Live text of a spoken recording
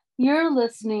You're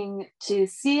listening to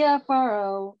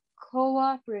CFRO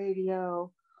Co-op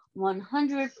Radio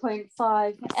 100.5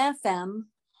 FM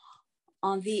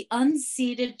on the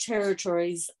unceded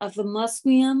territories of the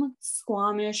Musqueam,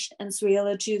 Squamish, and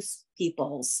Tsleil-Waututh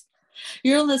peoples.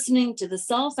 You're listening to The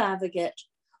Self-Advocate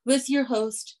with your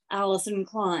host, Allison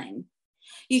Klein.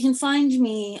 You can find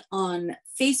me on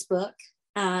Facebook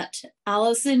at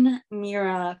Allison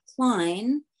Mira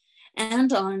Klein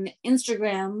and on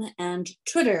Instagram and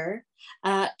Twitter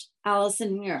at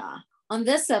Allison Mira. On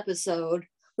this episode,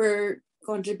 we're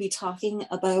going to be talking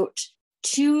about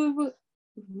two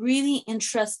really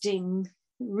interesting,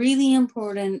 really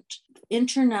important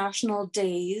international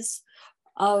days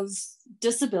of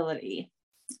disability.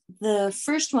 The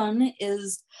first one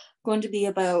is going to be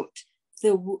about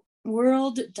the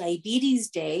World Diabetes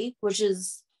Day, which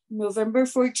is November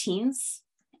 14th.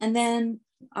 And then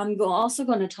I'm also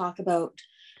going to talk about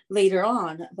later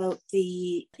on about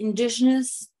the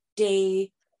Indigenous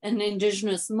Day and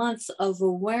Indigenous Month of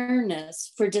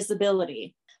Awareness for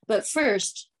Disability. But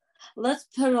first, let's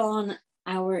put on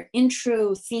our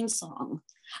intro theme song.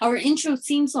 Our intro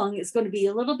theme song is going to be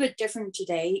a little bit different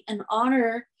today in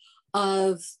honor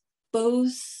of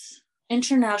both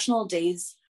International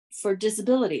Days for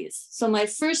Disabilities. So my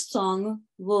first song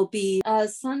will be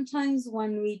Sometimes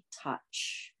When We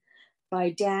Touch by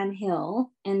Dan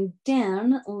Hill, and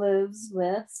Dan lives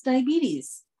with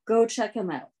diabetes. Go check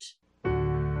him out.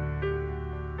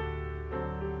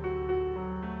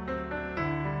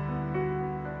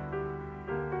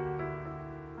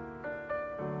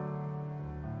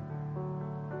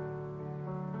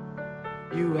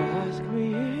 You ask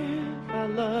me if I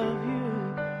love you,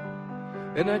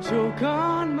 and I choke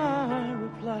on my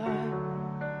reply.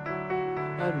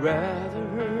 I'd rather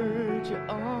hurt you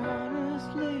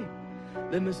honestly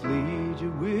than mislead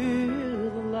you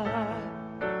with a lie.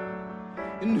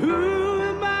 And who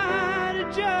am I to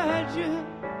judge you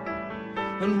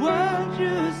on what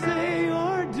you say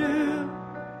or do?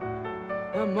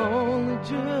 I'm only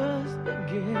just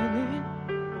beginning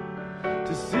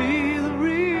to see the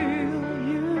real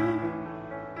you.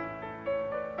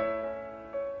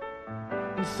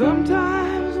 And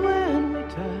sometimes when we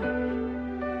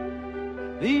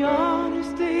touch, the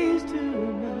honesty's too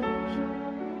much,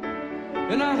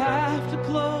 and I have to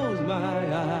close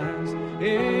my eyes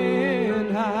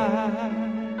and hide.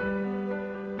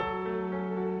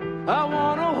 I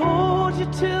wanna hold you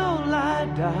till I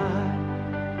die,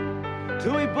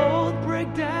 till we both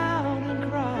break down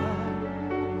and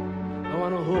cry. I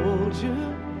wanna hold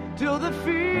you till the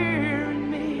fear in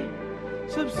me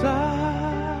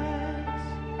subsides.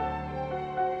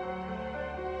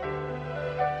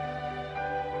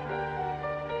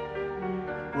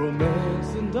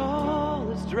 Romance and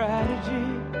all its strategy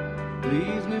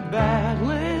leaves me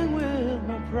battling with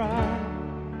my pride.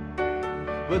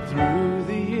 But through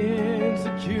the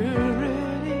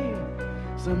insecurity,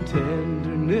 some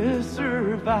tenderness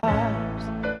survives.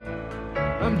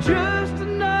 I'm just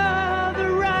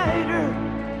another writer,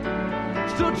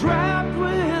 still trapped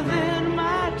within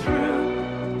my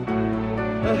truth.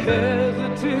 A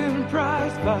hesitant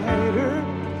prize fighter,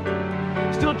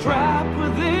 still trapped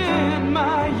within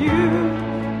my youth.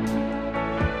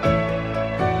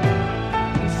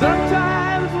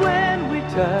 Sometimes when we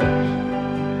touch,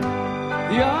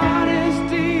 the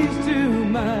honesty's too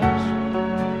much,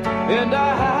 and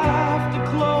I have to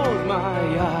close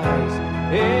my eyes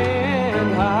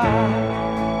and hide.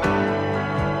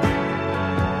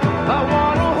 I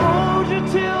wanna hold you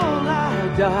till I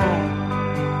die,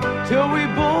 till we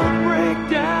both break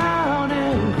down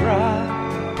and cry.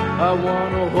 I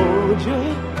wanna hold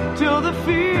you till the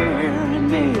fear in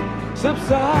me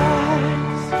subsides.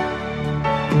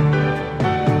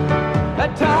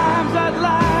 At times I'd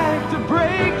like to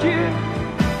break you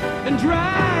and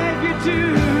drive you to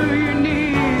your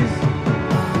knees.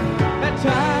 At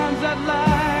times I'd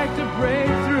like to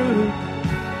break through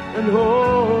and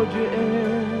hold you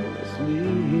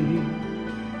endlessly.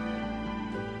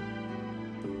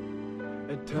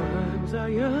 At times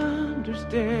I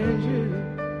understand you,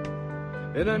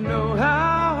 and I know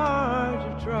how hard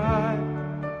you try.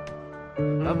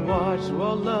 I've watched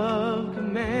while love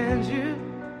commands you,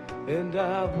 and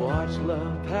I've watched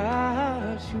love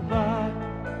pass you by.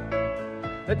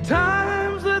 At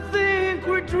times I think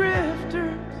we're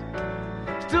drifters,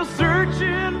 still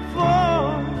searching for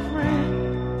a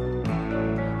friend,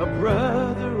 a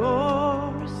brother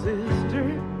or a sister,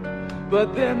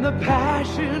 but then the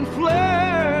passion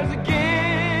flares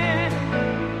again.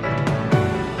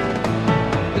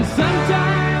 And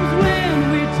sometimes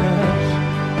when we touch,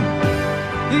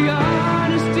 the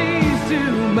honesty's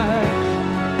too much,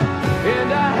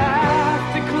 and I have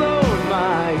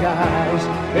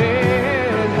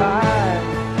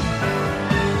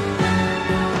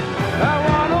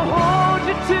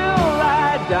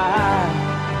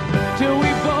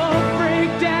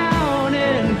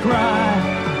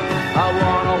I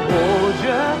wanna hold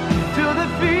you till the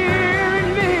fear in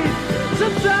me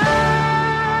subsides.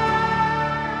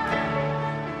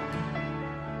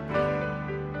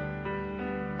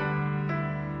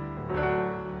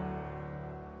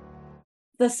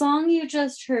 The song you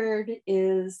just heard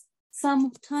is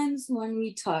Sometimes When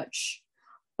We Touch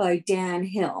by Dan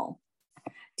Hill.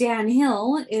 Dan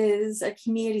Hill is a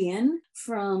comedian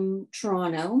from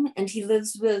Toronto, and he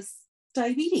lives with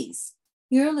diabetes.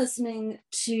 You're listening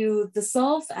to The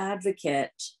Self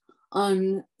Advocate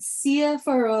on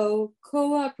CFRO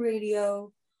Co-op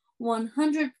Radio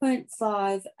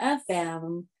 100.5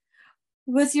 FM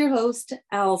with your host,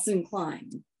 Allison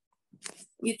Klein.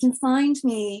 You can find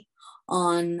me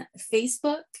on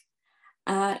Facebook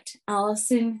at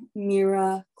Allison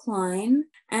Mira Klein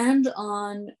and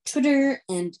on Twitter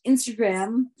and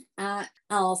Instagram at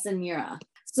Allison Mira.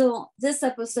 So this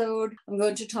episode, I'm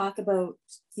going to talk about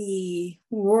the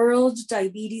World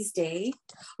Diabetes Day,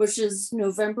 which is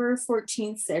November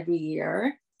 14th every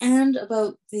year, and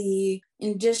about the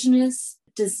Indigenous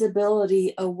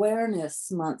Disability Awareness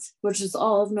Month, which is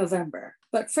all of November.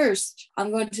 But first,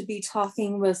 I'm going to be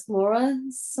talking with Laura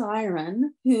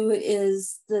Siren, who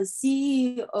is the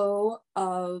CEO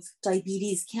of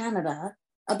Diabetes Canada,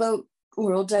 about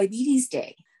World Diabetes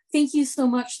Day. Thank you so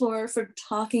much, Laura, for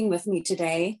talking with me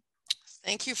today.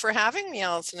 Thank you for having me,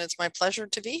 Allison. It's my pleasure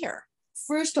to be here.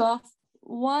 First off,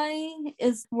 why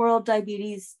is World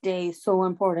Diabetes Day so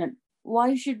important?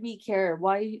 Why should we care?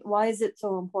 Why is it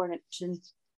so important to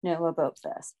know about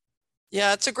this?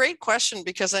 Yeah, it's a great question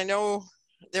because I know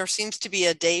there seems to be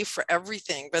a day for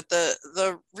everything, but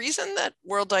the reason that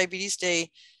World Diabetes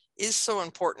Day is so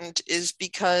important is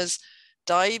because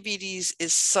diabetes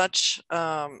is such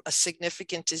a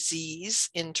significant disease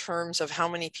in terms of how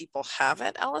many people have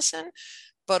it, Allison,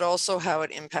 but also how it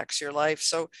impacts your life.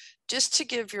 So just to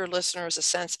give your listeners a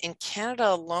sense, in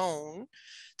Canada alone,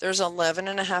 there's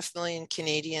 11.5 million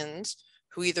Canadians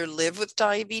who either live with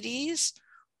diabetes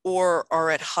or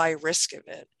are at high risk of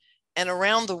it. And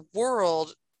around the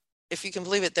world, if you can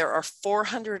believe it, there are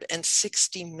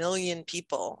 460 million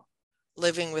people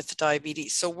living with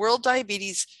diabetes. So World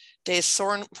Diabetes Day is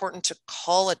so important to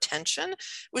call attention. It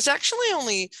was actually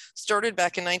only started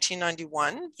back in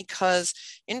 1991 because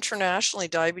internationally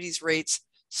diabetes rates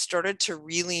started to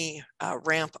really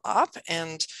ramp up,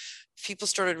 and people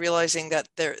started realizing that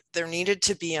there needed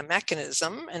to be a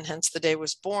mechanism, and hence the day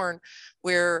was born,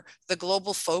 where the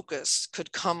global focus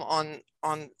could come on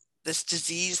this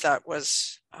disease that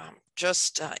was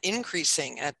just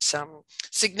increasing at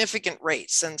significant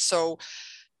rates. And so,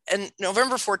 and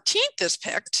November 14th is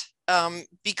picked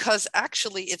because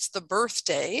actually it's the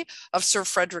birthday of Sir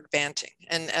Frederick Banting.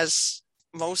 And as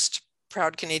most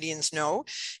proud Canadians know,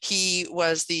 he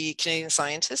was the Canadian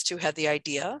scientist who had the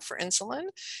idea for insulin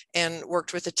and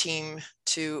worked with a team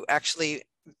to actually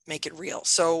make it real.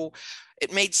 So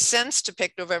it made sense to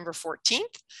pick November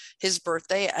 14th, his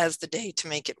birthday, as the day to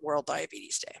make it World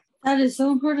Diabetes Day. That is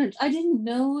so important. I didn't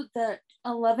know that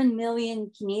 11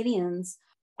 million Canadians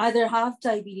either have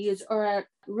diabetes or are at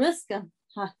risk of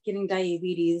getting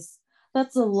diabetes.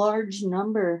 That's a large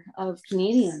number of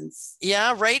Canadians.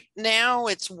 Yeah, right now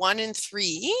it's 1 in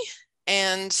 3.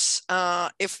 And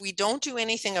if we don't do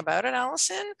anything about it,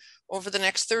 Allison, over the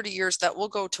next 30 years, that will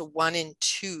go to 1 in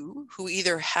 2 who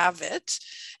either have it,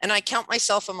 and I count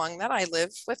myself among that, I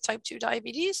live with type 2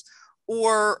 diabetes,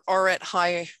 or are at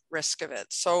high risk of it.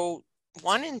 So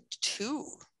 1 in 2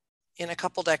 in a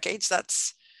couple decades,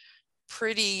 that's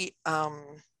pretty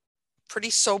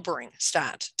sobering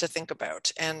stat to think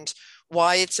about, and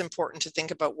why it's important to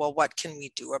think about, well, what can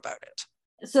we do about it?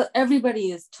 So everybody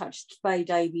is touched by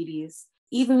diabetes.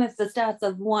 Even with the stats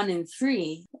of 1 in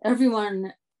 3,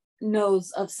 everyone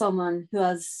knows of someone who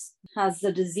has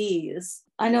the disease.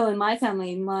 I know in my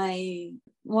family,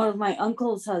 one of my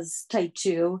uncles has type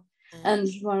 2 and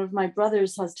one of my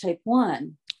brothers has type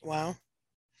 1. Wow.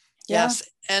 Yeah. Yes.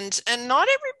 And not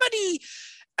everybody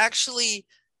actually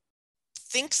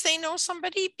thinks they know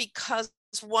somebody, because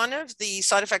one of the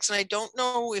side effects, and I don't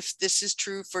know if this is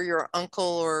true for your uncle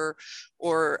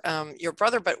or your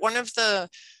brother, but one of the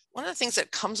things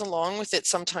that comes along with it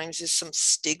sometimes is some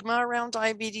stigma around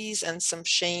diabetes and some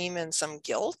shame and some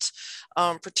guilt,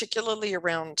 particularly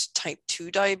around type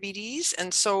 2 diabetes.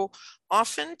 And so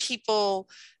often people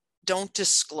don't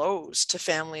disclose to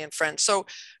family and friends. So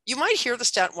you might hear the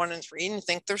stat 1 in 3 and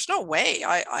think, there's no way,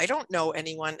 I don't know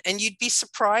anyone. And you'd be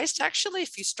surprised actually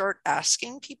if you start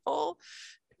asking people,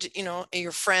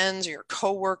 your friends or your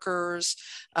coworkers,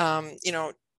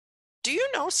 Do you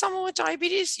know someone with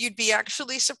diabetes? You'd be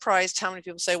actually surprised how many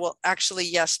people say, well, actually,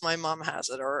 yes, my mom has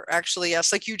it, or actually,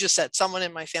 yes, like you just said, someone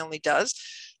in my family does.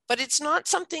 But it's not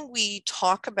something we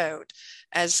talk about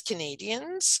as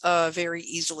Canadians very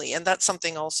easily. And that's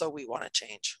something also we want to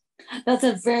change. That's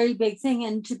a very big thing.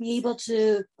 And to be able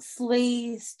to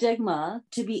slay stigma,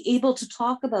 to be able to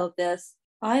talk about this,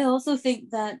 I also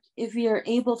think that if we are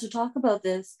able to talk about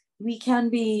this, we can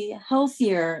be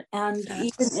healthier. And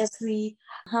even if we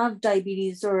have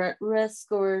diabetes or at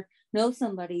risk or know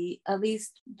somebody, at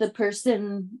least the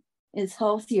person is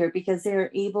healthier because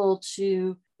they're able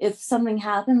to, if something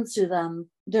happens to them,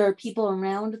 there are people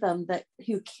around them that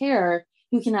who care,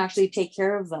 who can actually take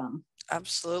care of them.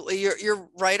 Absolutely. You're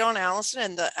right on, Allison.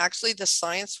 And actually the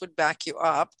science would back you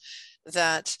up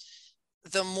that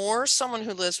the more someone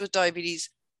who lives with diabetes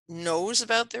knows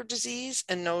about their disease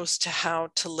and knows how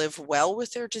to live well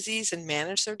with their disease and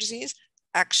manage their disease,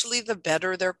 actually the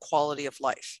better their quality of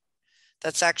life.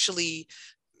 That's actually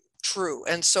true.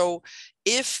 And so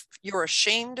if you're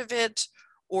ashamed of it,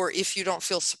 or if you don't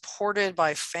feel supported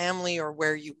by family or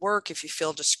where you work, if you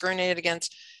feel discriminated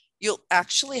against, you'll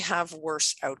actually have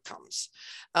worse outcomes.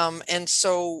 And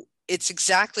so it's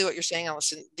exactly what you're saying,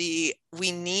 Allison.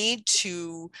 We need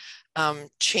to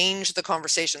change the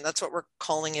conversation. That's what we're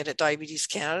calling it at Diabetes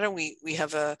Canada. We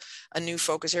have a new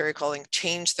focus area calling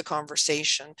Change the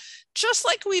Conversation, just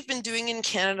like we've been doing in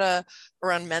Canada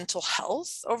around mental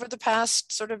health over the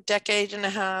past sort of decade and a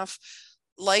half.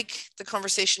 Like the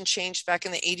conversation changed back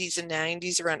in the 80s and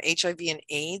 90s around HIV and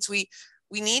AIDS, we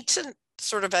need to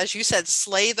sort of, as you said,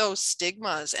 slay those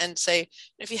stigmas and say,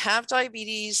 if you have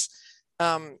diabetes,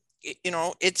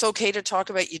 it's okay to talk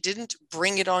about. You didn't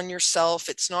bring it on yourself.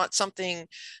 It's not something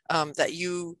that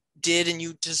you did and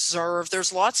you deserve.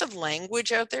 There's lots of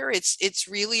language out there. It's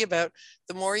really about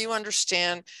the more you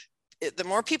understand, the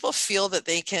more people feel that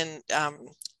they can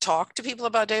talk to people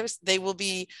about diabetes, they will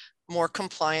be more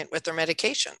compliant with their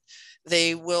medication.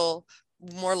 They will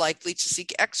more likely to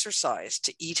seek exercise,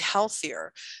 to eat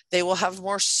healthier. They will have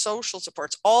more social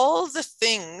supports. All the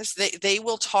things they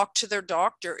will talk to their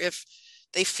doctor if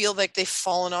they feel like they've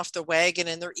fallen off the wagon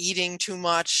and they're eating too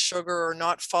much sugar or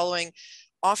not following.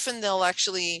 Often they'll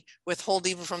actually withhold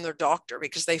even from their doctor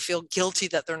because they feel guilty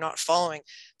that they're not following.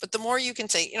 But the more you can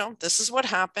say, this is what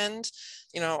happened,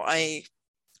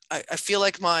 I feel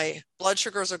like my blood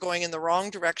sugars are going in the wrong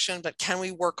direction, but can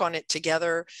we work on it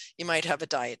together? You might have a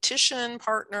dietitian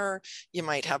partner, you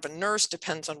might have a nurse,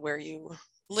 depends on where you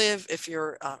live. If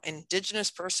you're an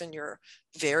Indigenous person, you're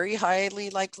very highly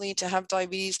likely to have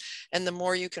diabetes. And the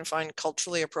more you can find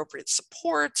culturally appropriate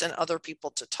supports and other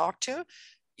people to talk to,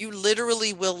 you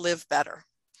literally will live better.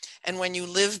 And when you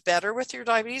live better with your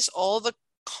diabetes, all the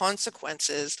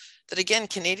consequences that, again,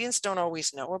 Canadians don't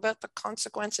always know about the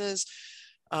consequences.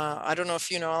 I don't know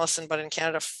if you know, Allison, but in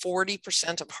Canada,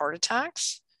 40% of heart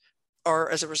attacks are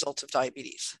as a result of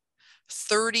diabetes.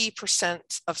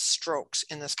 30% of strokes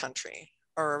in this country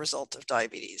are a result of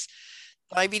diabetes.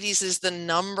 Diabetes is the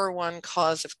number one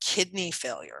cause of kidney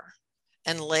failure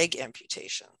and leg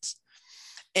amputations.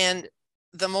 And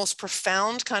the most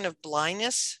profound kind of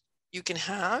blindness you can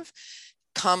have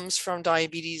comes from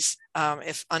diabetes,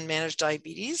 if unmanaged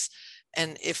diabetes.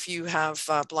 And if you have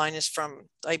blindness from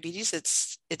diabetes,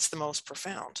 it's the most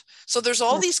profound. So there's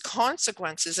all these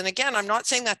consequences. And again, I'm not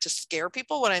saying that to scare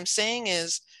people. What I'm saying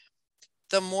is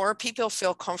the more people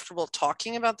feel comfortable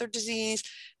talking about their disease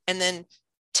and then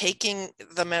taking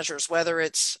the measures, whether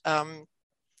it's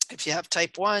if you have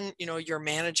type 1, you're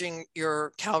managing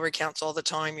your calorie counts all the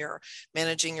time, you're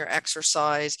managing your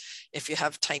exercise. If you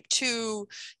have type 2,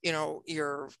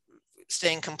 you're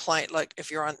staying compliant, like if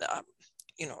you're on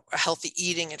a healthy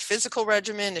eating and physical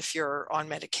regimen, if you're on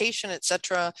medication,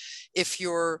 etc., if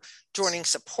you're joining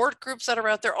support groups that are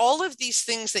out there, all of these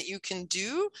things that you can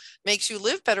do makes you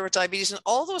live better with diabetes. And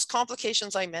all those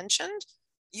complications I mentioned,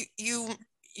 you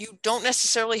don't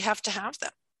necessarily have to have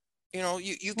them.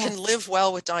 You can live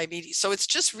well with diabetes. So it's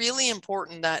just really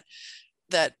important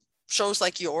that shows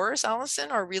like yours, Allison,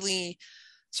 are really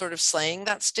sort of slaying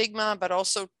that stigma, but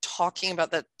also talking about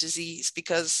that disease,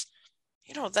 because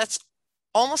that's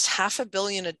almost 500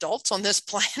 million adults on this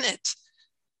planet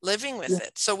living with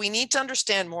it. So we need to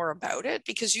understand more about it,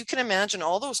 because you can imagine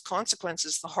all those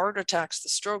consequences, the heart attacks, the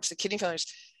strokes, the kidney failures.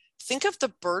 Think of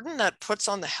the burden that puts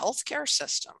on the healthcare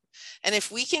system. And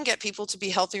if we can get people to be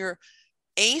healthier,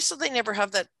 so they never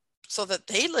have that, so that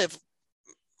they live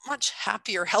much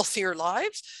happier, healthier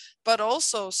lives, but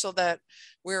also so that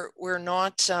we're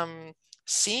not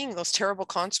seeing those terrible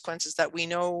consequences that we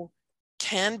know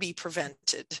can be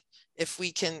prevented if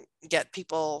we can get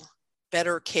people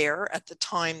better care at the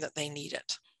time that they need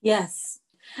it. Yes.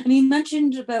 And you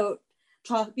mentioned about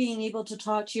being able to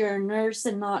talk to your nurse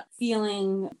and not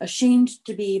feeling ashamed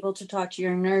to be able to talk to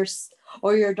your nurse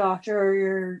or your doctor or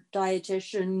your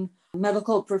dietitian,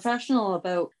 medical professional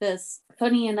about this.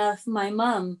 Funny enough, my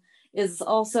mom is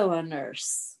also a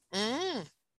nurse. Mm.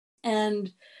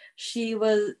 And she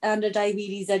was and a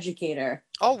diabetes educator.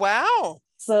 Oh, wow.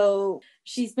 So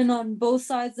she's been on both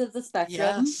sides of the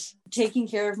spectrum, Yes. taking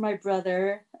care of my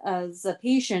brother as a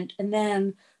patient and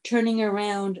then turning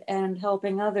around and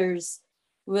helping others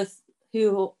with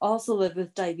who also live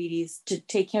with diabetes to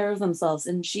take care of themselves.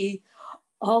 And she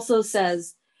also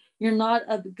says, you're not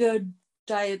a good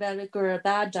diabetic or a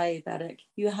bad diabetic.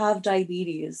 You have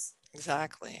diabetes.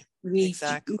 Exactly. We,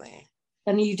 Exactly.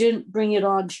 and you didn't bring it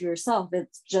on to yourself.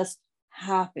 It just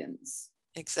happens.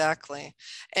 Exactly.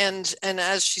 And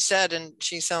as she said, and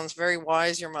she sounds very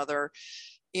wise, your mother,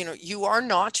 you are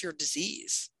not your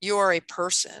disease. You are a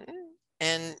person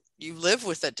and you live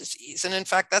with a disease. And in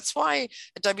fact, that's why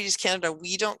at Diabetes Canada,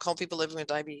 we don't call people living with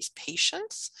diabetes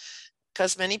patients,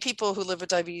 because many people who live with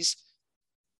diabetes,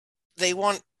 they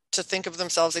want to think of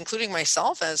themselves, including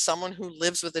myself, as someone who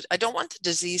lives with it. I don't want the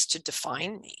disease to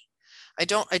define me. I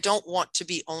don't want to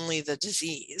be only the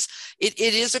disease. It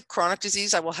is a chronic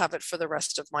disease. I will have it for the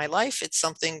rest of my life. It's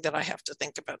something that I have to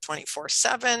think about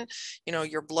 24/7.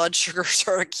 Your blood sugars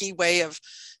are a key way of,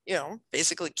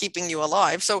 basically keeping you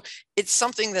alive. So it's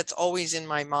something that's always in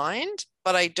my mind,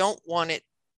 but I don't want it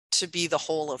to be the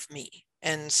whole of me.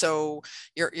 And so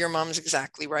your mom's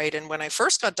exactly right. And when I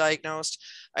first got diagnosed,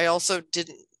 I also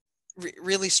didn't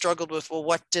really struggled with, well,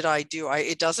 what did I do?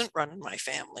 It doesn't run in my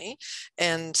family.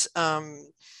 And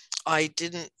I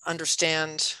didn't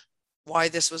understand why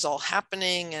this was all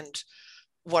happening and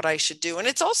what I should do. And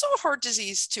it's also a heart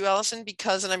disease too, Allison,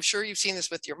 because, and I'm sure you've seen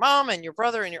this with your mom and your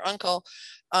brother and your uncle,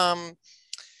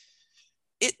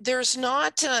 there's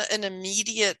not an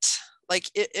immediate, like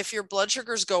if your blood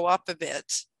sugars go up a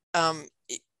bit,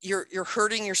 you're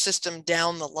hurting your system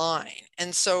down the line.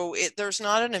 And so there's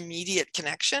not an immediate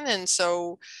connection. And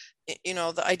so,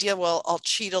 the idea, well, I'll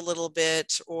cheat a little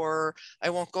bit, or I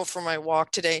won't go for my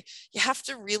walk today. You have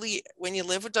to really, when you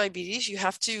live with diabetes, you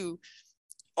have to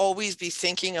always be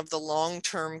thinking of the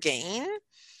long-term gain,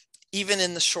 even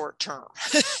in the short term,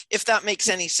 if that makes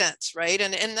any sense, right?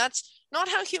 And that's not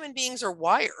how human beings are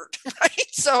wired,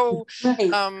 right? So,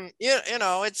 Right.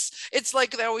 It's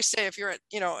like they always say, if you're at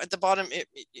the bottom,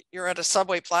 you're at a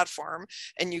subway platform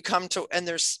and you come to, and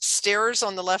there's stairs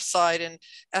on the left side and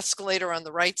escalator on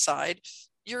the right side.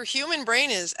 Your human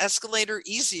brain is escalator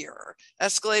easier,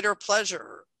 escalator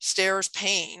pleasure, stairs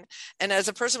pain. And as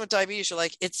a person with diabetes, you're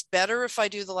like, it's better if I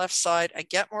do the left side, I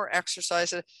get more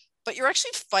exercise, but you're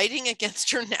actually fighting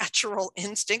against your natural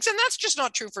instincts. And that's just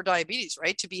not true for diabetes,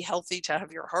 right? To be healthy, to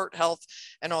have your heart health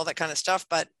and all that kind of stuff.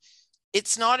 But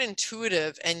it's not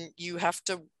intuitive and you have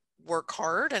to work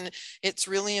hard. And it's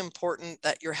really important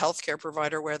that your healthcare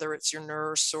provider, whether it's your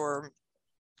nurse or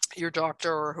your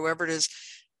doctor or whoever it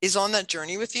is on that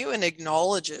journey with you and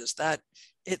acknowledges that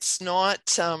it's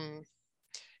not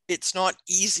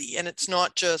easy. And it's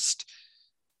not just,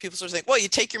 people sort of think, well, you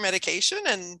take your medication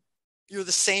and you're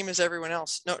the same as everyone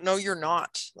else. No, you're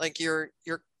not. Like you're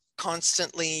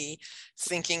constantly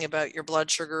thinking about your blood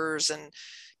sugars and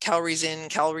calories in,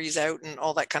 calories out, and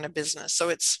all that kind of business. So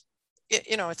it's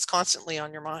constantly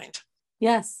on your mind.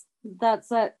 Yes, that's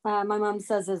what my mom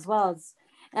says as well.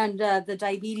 And the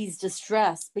diabetes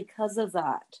distress because of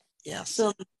that. Yes.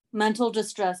 So mental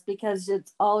distress because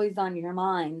it's always on your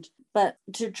mind. But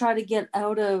to try to get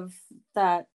out of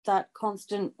that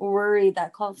constant worry,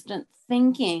 that constant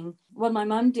thinking, what my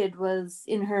mom did was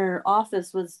in her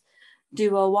office was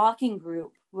do a walking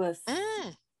group with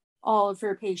all of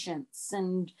her patients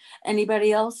and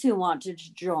anybody else who wanted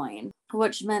to join,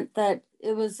 which meant that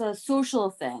it was a social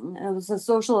thing. It was a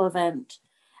social event,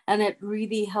 and it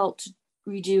really helped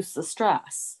reduce the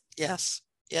stress. Yes.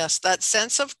 Yes. That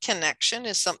sense of connection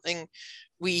is something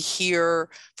we hear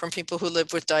from people who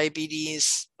live with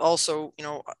diabetes. Also,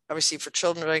 obviously for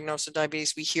children diagnosed with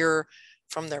diabetes, we hear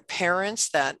from their parents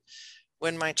that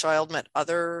when my child met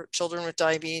other children with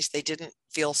diabetes, they didn't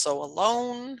feel so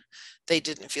alone. They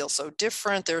didn't feel so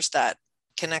different. There's that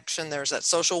connection. There's that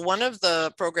social. One of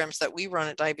the programs that we run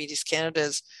at Diabetes Canada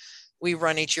is we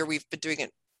run each year. We've been doing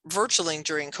it virtually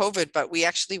during COVID, but we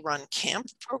actually run camp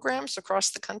programs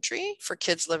across the country for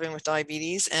kids living with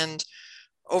diabetes. And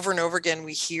over again,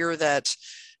 we hear that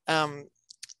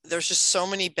there's just so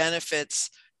many benefits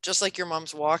just like your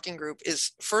mom's walking group,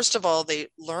 is first of all, they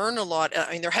learn a lot.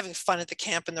 I mean, they're having fun at the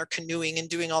camp and they're canoeing and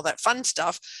doing all that fun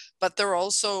stuff, but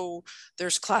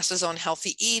there's classes on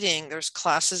healthy eating. There's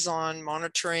classes on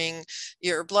monitoring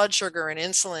your blood sugar and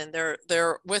insulin.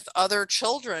 They're with other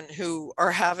children who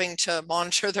are having to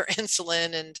monitor their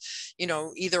insulin and,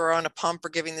 either on a pump or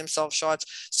giving themselves shots.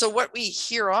 So what we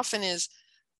hear often is,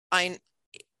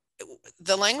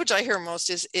 the language I hear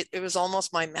most is it was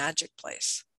almost my magic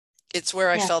place. It's where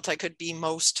I felt I could be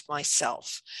most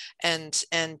myself and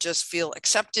just feel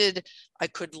accepted. I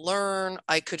could learn.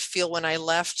 I could feel when I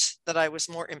left that I was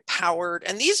more empowered.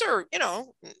 And these are,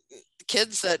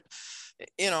 kids that,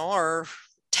 are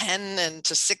 10 and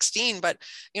to 16, but,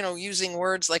 using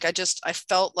words like I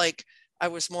felt like I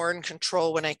was more in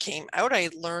control when I came out. I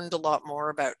learned a lot more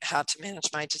about how to manage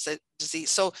my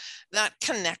disease. So that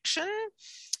connection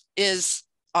is,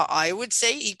 I would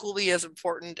say, equally as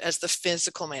important as the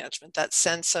physical management, that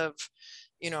sense of,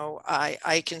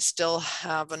 I can still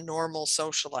have a normal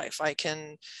social life. I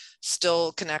can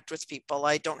still connect with people.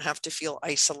 I don't have to feel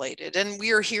isolated. And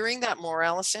we are hearing that more,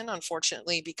 Allison,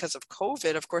 unfortunately, because of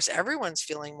COVID. Of course, everyone's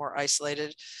feeling more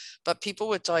isolated, but people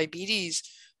with diabetes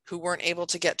who weren't able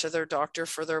to get to their doctor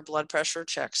for their blood pressure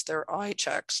checks, their eye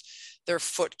checks, their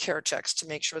foot care checks to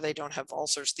make sure they don't have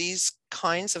ulcers, these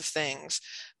kinds of things.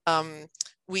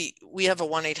 We have a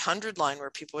 1-800 line where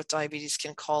people with diabetes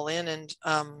can call in, and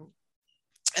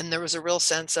there was a real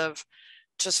sense of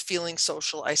just feeling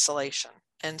social isolation.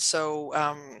 And so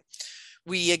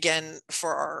we, again,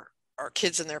 for our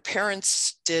kids and their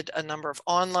parents, did a number of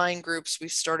online groups. We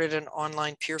started an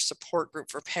online peer support group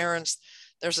for parents.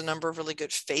 There's a number of really good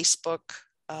Facebook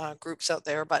groups out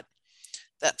there, but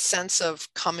that sense of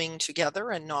coming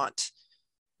together and not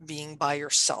being by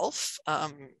yourself,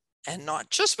 and not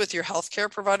just with your healthcare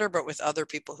provider, but with other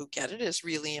people who get it, is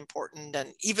really important.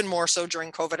 And even more so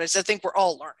during COVID, I think we're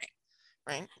all learning,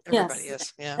 right? Everybody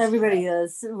is. Yeah. Everybody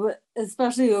is,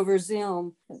 especially over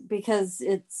Zoom, because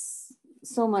it's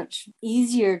so much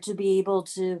easier to be able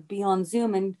to be on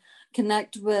Zoom and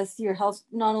connect with your health,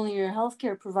 not only your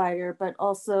healthcare provider, but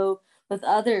also with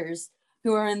others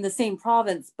who are in the same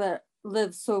province, but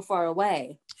live so far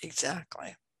away.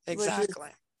 Exactly.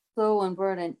 So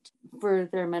important for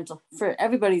for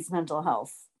everybody's mental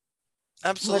health.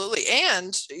 Absolutely.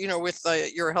 And, with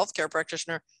your healthcare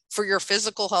practitioner, for your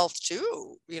physical health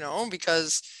too,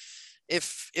 because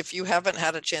if you haven't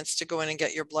had a chance to go in and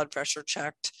get your blood pressure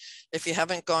checked, if you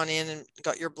haven't gone in and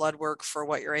got your blood work for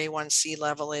what your A1C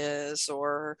level is,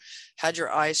 or had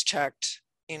your eyes checked,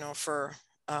 for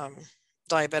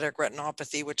diabetic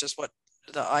retinopathy, which is what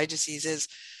the eye disease is,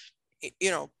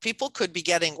 people could be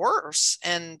getting worse.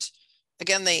 And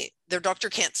again, their doctor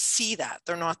can't see that.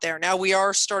 They're not there. Now we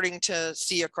are starting to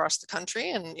see across the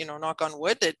country, and, knock on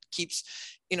wood, it keeps,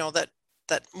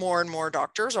 that more and more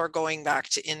doctors are going back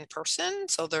to in person.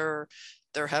 So they're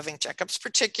having checkups,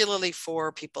 particularly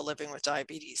for people living with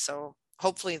diabetes. So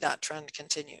hopefully that trend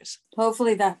continues.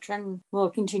 Hopefully that trend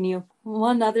will continue.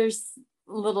 One other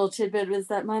little tidbit was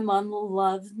that my mom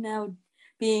loves now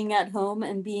being at home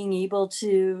and being able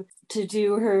to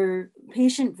do her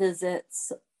patient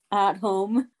visits at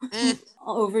home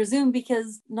over Zoom,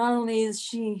 because not only is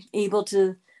she able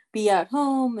to be at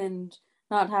home and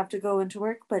not have to go into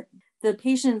work, but the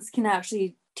patients can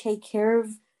actually take care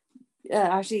of,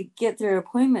 actually get their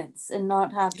appointments and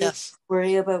not have to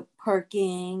worry about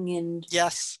parking and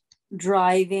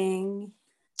driving.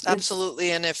 Absolutely.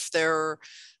 And if they're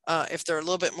a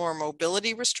little bit more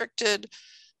mobility restricted,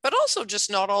 but also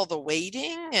just not all the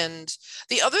waiting. And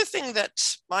the other thing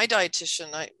that my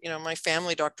dietitian, my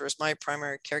family doctor is my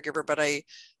primary caregiver,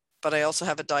 but I also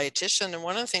have a dietitian. And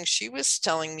one of the things she was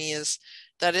telling me is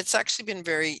that it's actually been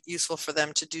very useful for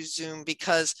them to do Zoom,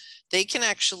 because they can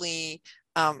actually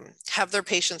have their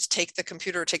patients take the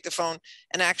computer, take the phone,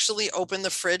 and actually open the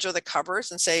fridge or the cupboards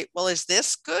and say, well, is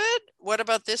this good? What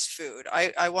about this food?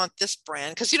 I want this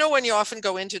brand. Because, when you often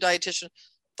go into dietitian,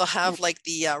 they'll have like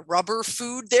the rubber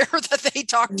food there that they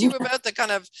talk to you about, the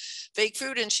kind of fake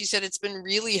food. And she said it's been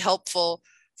really helpful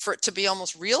for it to be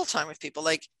almost real time with people.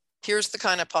 Like, here's the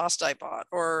kind of pasta I bought,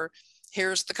 or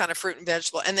here's the kind of fruit and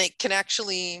vegetable. And they can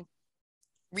actually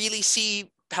really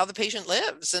see how the patient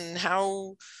lives and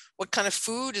what kind of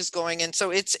food is going in.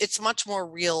 So it's much more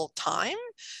real time.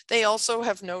 They also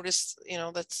have noticed,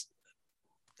 that's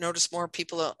noticed more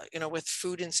people, with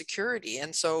food insecurity.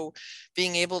 And so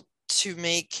being able to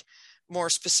make more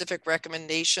specific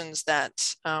recommendations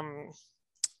that,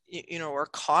 are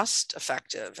cost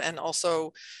effective, and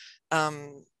also,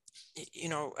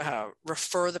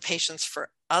 refer the patients for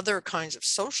other kinds of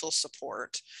social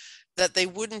support, that they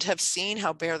wouldn't have seen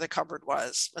how bare the cupboard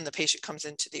was when the patient comes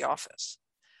into the office.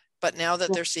 But now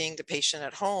that they're seeing the patient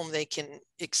at home, they can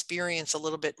experience a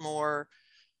little bit more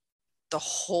the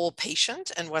whole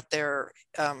patient and what they're,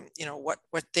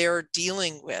 what they're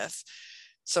dealing with.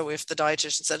 So if the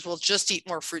dietitian says, well, just eat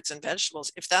more fruits and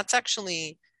vegetables, if that's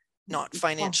actually not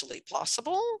financially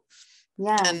possible,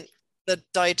 and the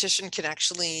dietitian can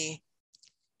actually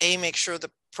make sure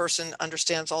the person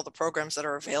understands all the programs that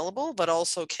are available, but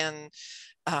also can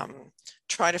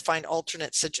try to find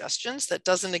alternate suggestions that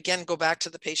doesn't, again, go back to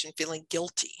the patient feeling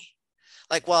guilty.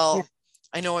 Like, well,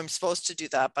 I know I'm supposed to do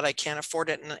that, but I can't afford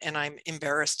it. And I'm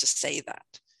embarrassed to say that.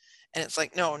 And it's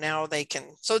like, no, now they can.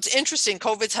 So it's interesting.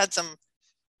 COVID's had some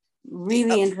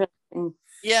really interesting.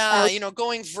 Yeah,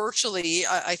 going virtually,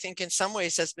 I think in some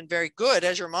ways has been very good,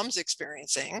 as your mom's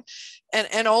experiencing,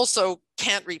 and also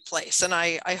can't replace. And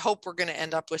I hope we're going to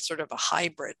end up with sort of a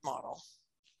hybrid model.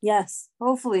 Yes,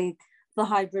 hopefully the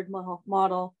hybrid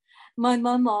model. My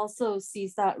mom also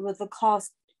sees that with the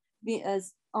cost,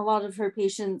 as a lot of her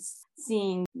patients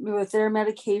seeing with their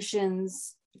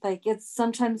medications, like it's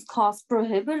sometimes cost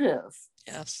prohibitive.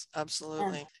 Yes,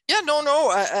 absolutely. Yeah,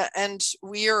 no. And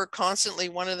we are constantly,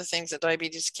 one of the things at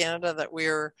Diabetes Canada that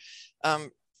we're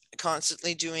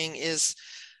constantly doing is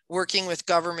working with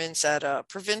governments at a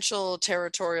provincial,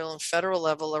 territorial, and federal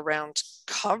level around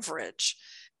coverage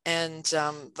and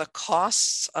the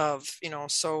costs of,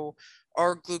 so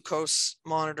are glucose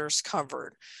monitors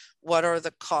covered? What are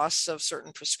the costs of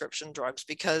certain prescription drugs?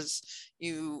 Because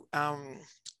you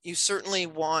certainly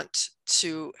want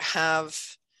to have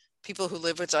people who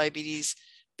live with diabetes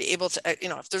be able to,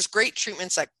 if there's great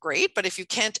treatments, that's great, but if you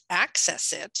can't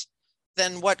access it,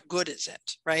 then what good is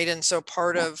it, right? And so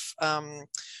part of,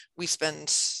 we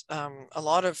spend a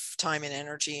lot of time and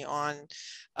energy on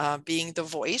being the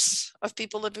voice of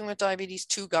people living with diabetes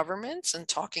to governments and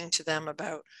talking to them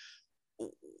about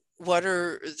what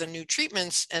are the new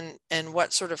treatments and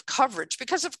what sort of coverage,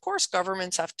 because of course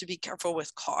governments have to be careful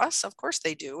with costs, of course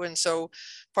they do. And so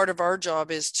part of our job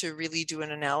is to really do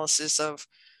an analysis of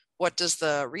what does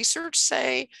the research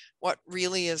say, what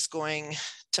really is going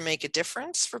to make a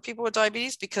difference for people with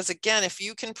diabetes, because again, if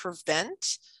you can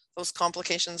prevent those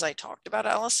complications I talked about,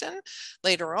 Allison,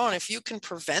 later on, if you can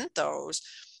prevent those,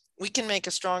 we can make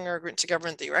a strong argument to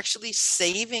government that you're actually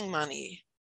saving money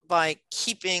by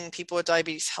keeping people with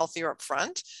diabetes healthier up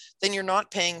front. Then you're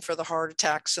not paying for the heart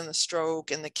attacks and the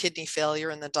stroke and the kidney failure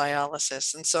and the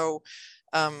dialysis. And so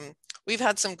we've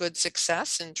had some good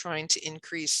success in trying to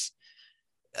increase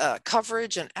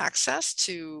coverage and access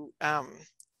to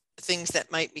things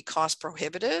that might be cost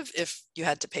prohibitive if you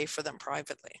had to pay for them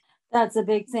privately. That's a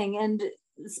big thing. And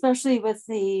especially with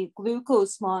the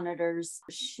glucose monitors,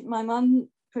 my mom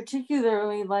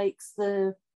particularly likes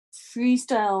the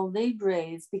Freestyle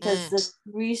Libres because the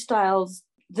Freestyles,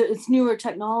 it's newer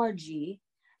technology,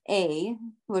 A,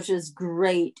 which is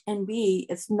great, and B,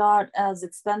 it's not as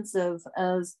expensive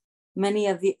as many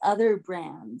of the other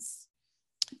brands.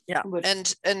 Yeah,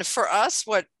 and for us,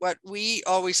 what we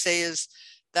always say is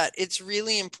that it's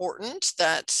really important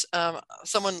that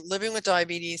someone living with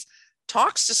diabetes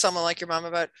talks to someone like your mom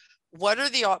about what are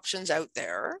the options out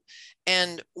there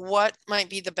and what might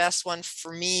be the best one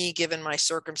for me given my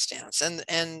circumstance. And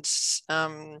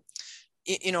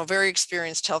very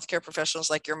experienced healthcare professionals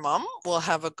like your mom will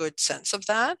have a good sense of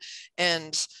that.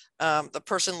 And the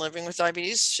person living with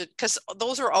diabetes should, because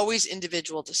those are always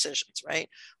individual decisions, right?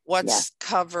 What's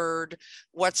covered,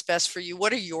 what's best for you,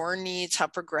 what are your needs, how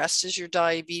progressed is your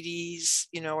diabetes,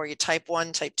 are you type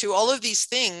 1, type 2, all of these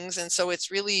things. And so it's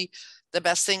really the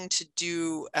best thing to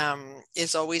do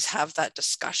is always have that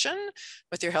discussion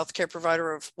with your healthcare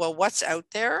provider of, well, what's out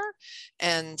there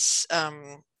and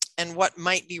what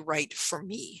might be right for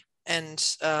me. And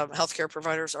healthcare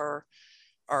providers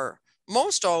are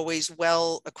most always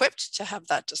well equipped to have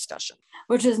that discussion.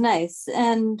 Which is nice.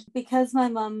 And because my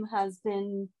mom has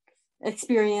been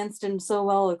experienced and so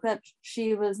well equipped,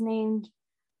 she was named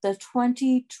the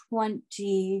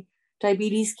 2020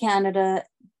 Diabetes Canada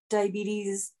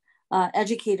Diabetes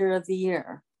Educator of the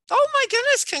Year. Oh my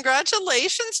goodness,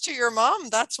 congratulations to your mom.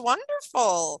 That's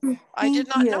wonderful. I did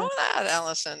not know that,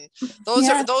 Allison.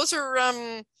 Those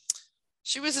are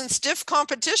she was in stiff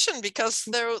competition because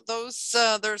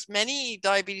there's many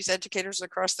diabetes educators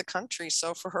across the country.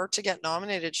 So for her to get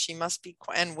nominated, she must be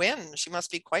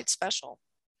quite special.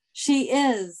 She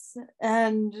is,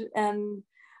 and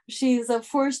she's a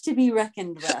force to be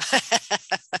reckoned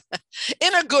with.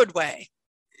 In a good way.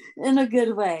 In a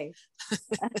good way.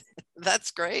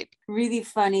 That's great. Really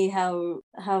funny how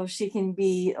she can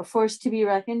be a force to be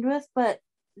reckoned with, but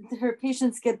her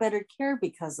patients get better care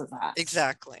because of that.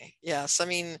 Exactly. Yes. I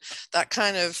mean, that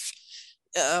kind of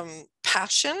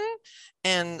passion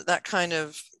and that kind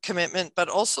of commitment, but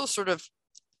also sort of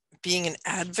being an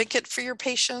advocate for your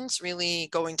patients, really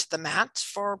going to the mat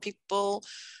for people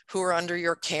who are under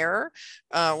your care.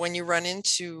 When you run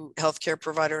into healthcare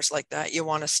providers like that, you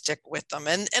want to stick with them.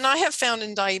 And I have found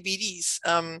in diabetes,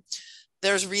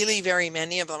 there's really very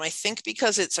many of them. I think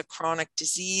because it's a chronic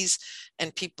disease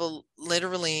and people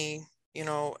literally,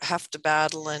 have to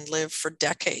battle and live for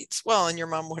decades. Well, and your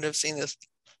mom would have seen this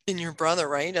in your brother,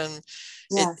 right? And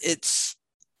Yes.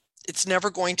 it's never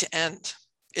going to end.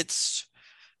 It's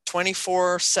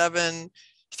 24/7,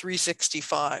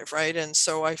 365, right? And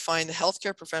so I find the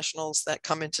healthcare professionals that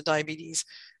come into diabetes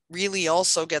really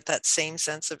also get that same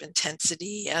sense of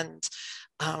intensity and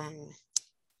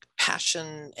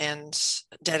passion and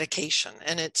dedication.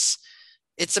 And it's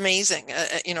amazing.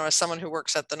 As someone who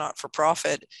works at the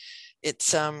not-for-profit,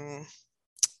 it's I'm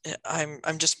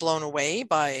just blown away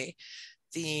by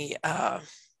the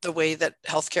way that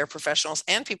healthcare professionals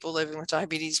and people living with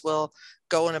diabetes will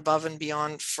go and above and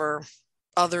beyond for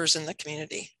others in the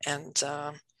community. And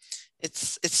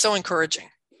it's so encouraging.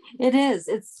 It is.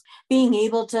 It's being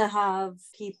able to have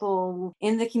people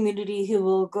in the community who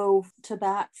will go to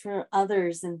bat for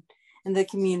others and in the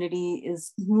community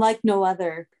is like no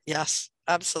other. Yes,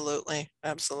 absolutely.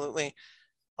 Absolutely.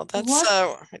 Well, that's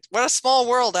what a small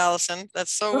world, Allison.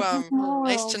 That's so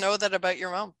nice to know that about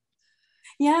your mom.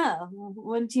 Yeah,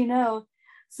 wouldn't you know?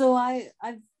 So I've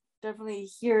definitely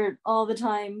hear it all the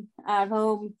time at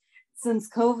home since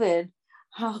COVID,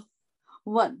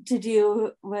 what to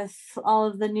do with all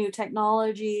of the new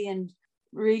technology and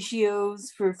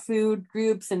ratios for food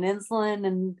groups and insulin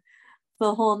and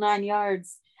the whole 9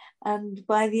 yards. And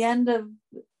by the end of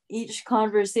each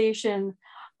conversation,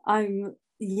 I'm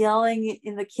yelling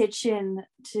in the kitchen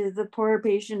to the poor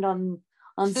patient on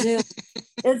Zoom,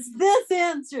 it's this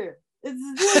answer. It's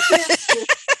this answer.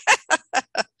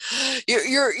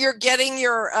 You're getting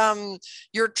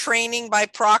your training by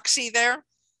proxy there.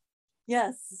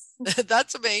 Yes.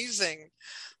 That's amazing.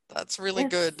 That's really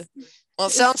good. Well,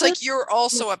 it sounds like you're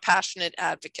also a passionate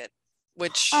advocate,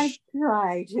 which I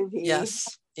try to be.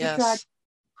 Yes. Yes.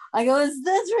 I go, is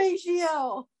this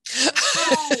ratio?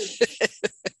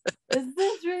 Is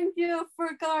this ratio for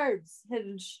carbs?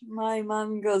 And my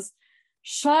mom goes,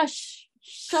 shush.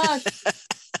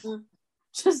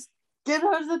 Just get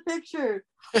out of the picture.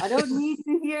 I don't need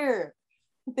to hear.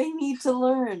 They need to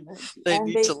learn. They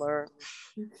need to learn.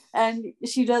 And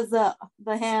she does the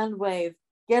hand wave.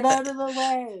 Get out of the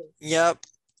way. Yep.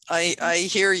 I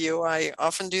hear you. I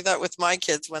often do that with my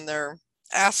kids when they're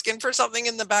asking for something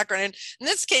in the background. And in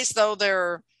this case, though,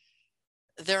 they're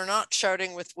not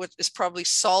shouting with what is probably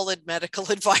solid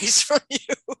medical advice from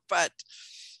you. But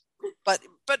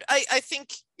I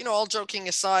think, all joking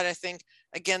aside, I think,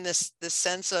 again, this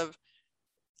sense of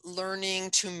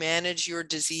learning to manage your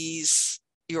disease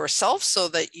yourself so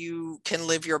that you can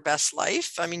live your best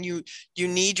life. I mean, you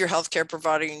need your healthcare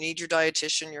provider, you need your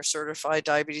dietitian, your certified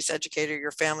diabetes educator,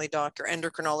 your family doctor,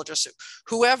 endocrinologist,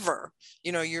 whoever,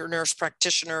 your nurse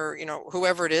practitioner,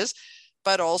 whoever it is.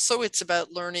 But also it's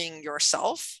about learning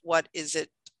yourself. What is it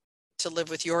to live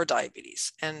with your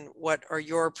diabetes, and what are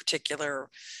your particular,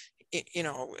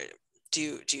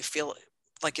 do you feel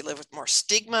like you live with more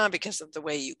stigma because of the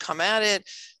way you come at it?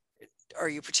 Are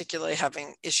you particularly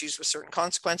having issues with certain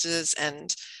consequences?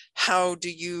 And how do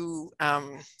you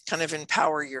kind of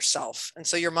empower yourself? And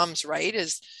so your mom's right,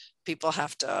 is people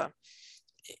have to,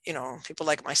 people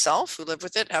like myself who live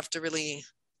with it have to really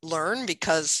learn,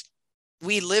 because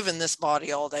we live in this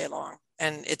body all day long,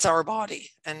 and it's our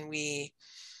body. And we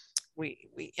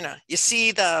you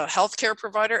see the healthcare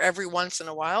provider every once in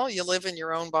a while. You live in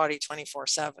your own body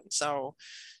 24/7. So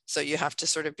you have to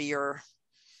sort of be your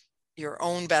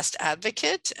own best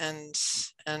advocate and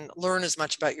learn as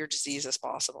much about your disease as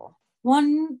possible.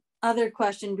 One other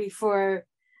question before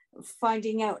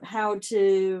finding out how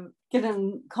to get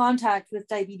in contact with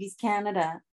Diabetes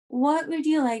Canada. What would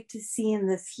you like to see in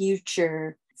the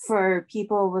future for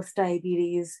people with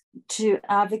diabetes to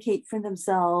advocate for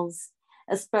themselves,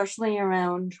 especially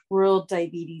around World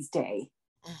Diabetes Day?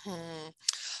 Mm-hmm.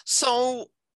 So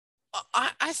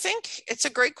I think it's a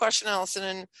great question, Allison.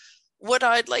 And what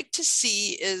I'd like to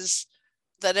see is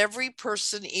that every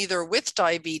person, either with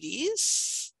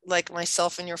diabetes, like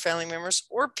myself and your family members,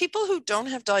 or people who don't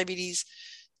have diabetes,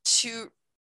 to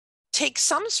take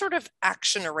some sort of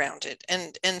action around it.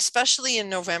 And especially in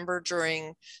November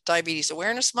during Diabetes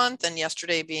Awareness Month, and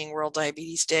yesterday being World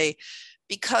Diabetes Day,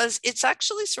 because it's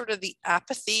actually sort of the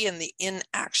apathy and the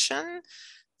inaction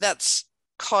that's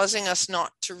causing us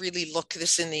not to really look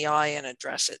this in the eye and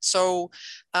address it. So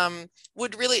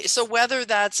whether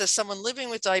that's as someone living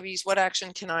with diabetes, what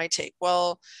action can I take?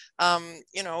 Well,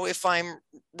 if I'm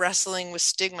wrestling with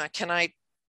stigma, can I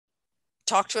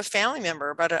talk to a family member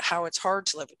about how it's hard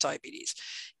to live with diabetes?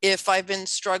 If I've been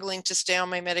struggling to stay on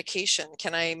my medication,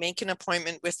 can I make an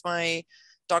appointment with my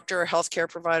doctor or healthcare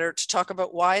provider to talk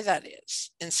about why that is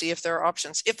and see if there are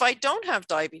options? If I don't have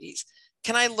diabetes,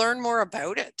 can I learn more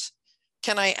about it?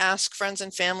 Can I ask friends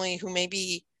and family who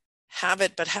maybe have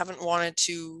it but haven't wanted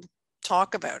to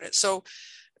talk about it? So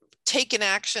take an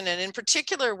action. And in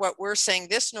particular, what we're saying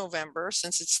this November,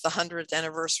 since it's the 100th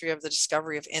anniversary of the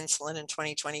discovery of insulin in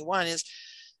 2021, is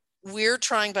we're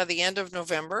trying by the end of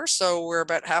November, so we're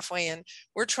about halfway in,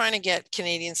 we're trying to get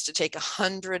Canadians to take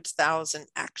 100,000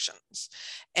 actions.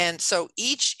 And so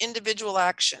each individual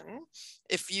action,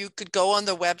 if you could go on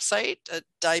the website at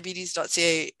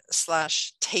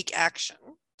diabetes.ca/take action,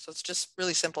 so it's just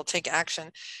really simple, take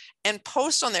action, and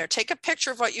post on there, take a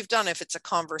picture of what you've done. If it's a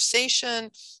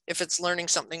conversation, if it's learning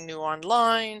something new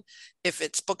online, if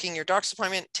it's booking your doctor's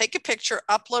appointment, take a picture,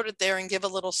 upload it there and give a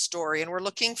little story. And we're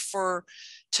looking to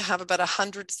have about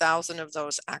 100,000 of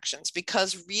those actions,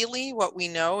 because really what we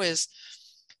know is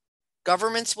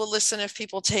governments will listen if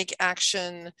people take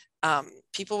action.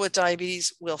 People with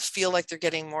diabetes will feel like they're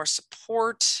getting more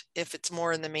support if it's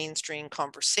more in the mainstream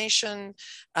conversation.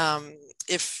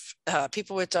 If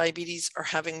people with diabetes are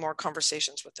having more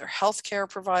conversations with their healthcare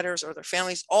providers or their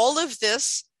families, all of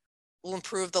this will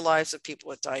improve the lives of people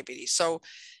with diabetes. So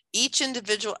each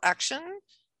individual action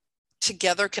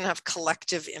together can have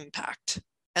collective impact.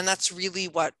 And that's really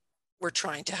what we're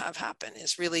trying to have happen,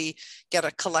 is really get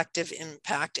a collective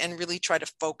impact and really try to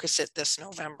focus it this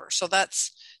November. So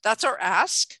that's our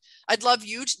ask. I'd love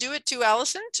you to do it too,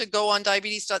 Allison, to go on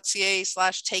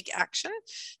diabetes.ca/take action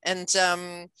and,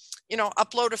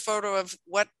 upload a photo of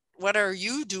what are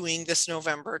you doing this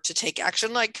November to take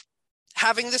action, like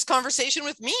having this conversation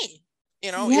with me.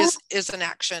 Is an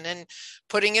action, and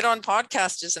putting it on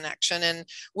podcast is an action. And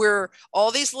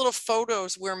all these little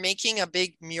photos, we're making a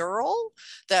big mural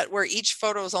where each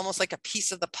photo is almost like a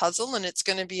piece of the puzzle, and it's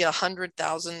going to be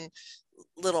 100,000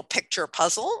 little picture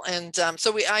puzzle. And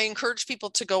I encourage people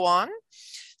to go on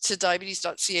to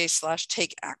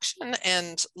diabetes.ca/take action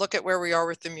and look at where we are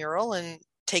with the mural and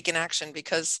take an action,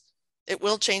 because it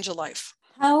will change a life.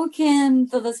 How can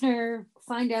the listener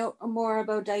find out more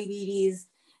about diabetes,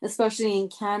 especially in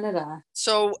Canada?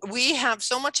 So we have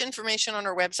so much information on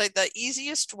our website. The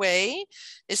easiest way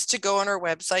is to go on our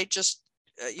website. Just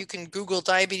you can Google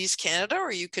Diabetes Canada,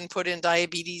 or you can put in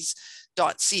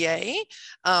diabetes.ca,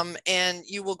 and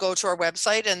you will go to our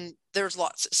website, and there's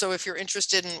lots. So if you're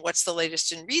interested in what's the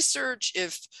latest in research,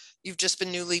 if you've just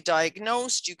been newly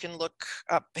diagnosed, you can look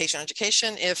up patient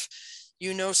education. If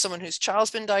you know someone whose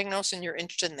child's been diagnosed and you're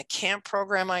interested in the CAMP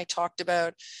program I talked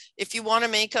about, if you want to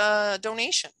make a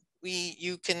donation,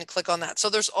 you can click on that. So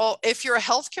if you're a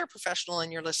healthcare professional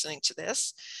and you're listening to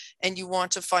this and you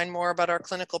want to find more about our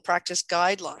clinical practice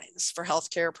guidelines for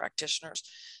healthcare practitioners,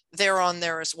 they're on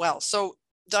there as well. So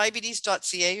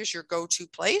diabetes.ca is your go-to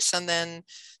place. And then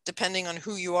depending on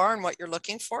who you are and what you're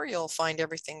looking for, you'll find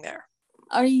everything there.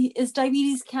 Is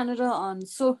Diabetes Canada on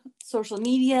social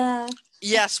media?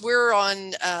 Yes, we're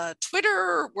on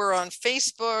Twitter, we're on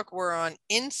Facebook, we're on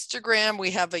Instagram.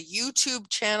 We have a YouTube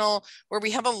channel where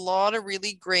we have a lot of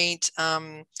really great,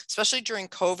 especially during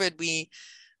COVID, we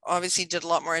obviously did a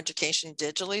lot more education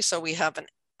digitally. So we have an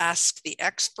Ask the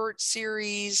Expert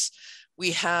series.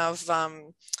 We have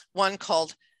one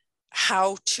called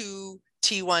How to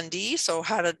T1D. So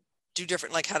how to do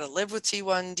different, like how to live with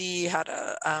T1D, how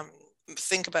to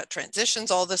think about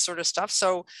transitions, all this sort of stuff.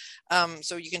 So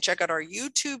you can check out our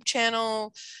YouTube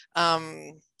channel,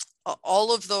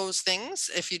 all of those things.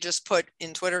 If you just put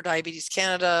in Twitter Diabetes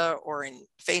Canada, or in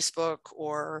Facebook,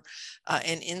 or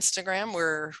in Instagram,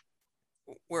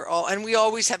 we're all, and we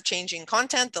always have changing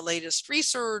content, the latest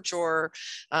research, or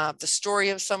the story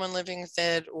of someone living with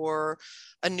it, or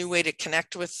a new way to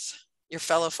connect with your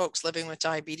fellow folks living with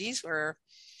diabetes.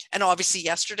 And obviously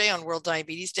yesterday on World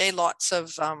Diabetes Day, lots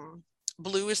of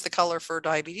blue is the color for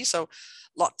diabetes. So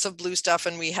lots of blue stuff.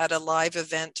 And we had a live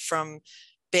event from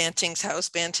Banting's house.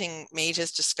 Banting made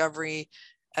his discovery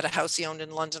at a house he owned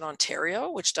in London, Ontario,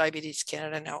 which Diabetes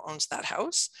Canada now owns that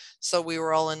house. So we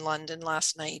were all in London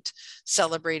last night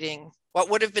celebrating what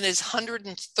would have been his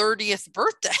 130th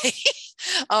birthday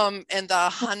and the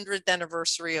 100th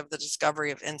anniversary of the discovery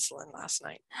of insulin last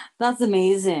night. That's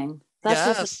amazing.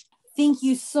 Yes. Thank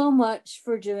you so much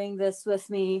for doing this with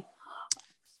me.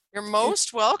 You're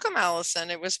most welcome,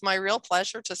 Allison. It was my real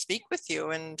pleasure to speak with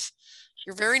you, and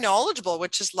you're very knowledgeable,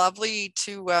 which is lovely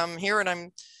to hear.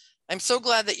 And I'm so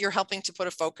glad that you're helping to put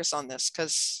a focus on this,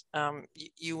 because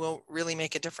you will really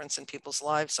make a difference in people's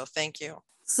lives. So thank you.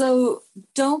 So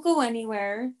don't go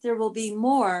anywhere. There will be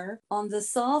more on the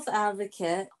Self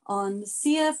Advocate on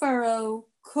CFRO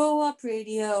Co-op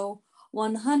Radio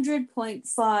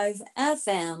 100.5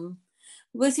 FM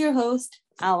with your host,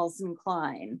 Allison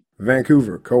Klein.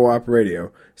 Vancouver Co-op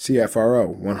Radio,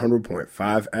 CFRO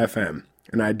 100.5 FM,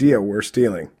 an idea worth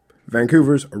stealing.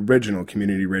 Vancouver's original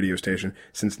community radio station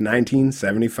since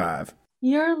 1975.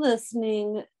 You're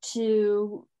listening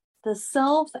to the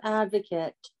Self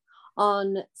Advocate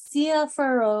on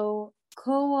CFRO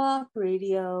Co-op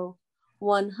Radio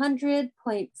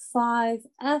 100.5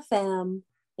 FM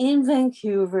in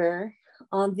Vancouver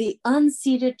on the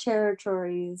unceded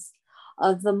territories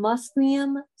of the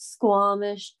Musqueam,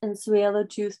 Squamish, and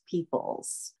Tsleil-Waututh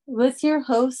peoples, with your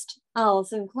host,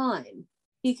 Allison Klein.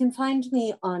 You can find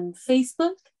me on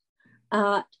Facebook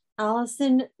at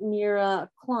Allison Mira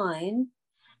Klein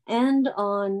and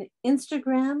on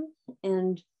Instagram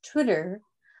and Twitter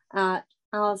at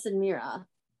Allison Mira.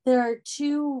 There are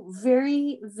two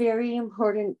very, very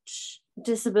important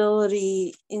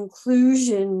disability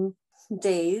inclusion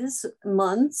days,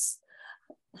 months,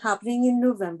 happening in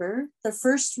November. The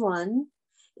first one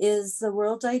is the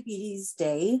World Diabetes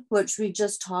Day, which we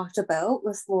just talked about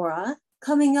with Laura.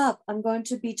 Coming up, I'm going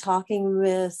to be talking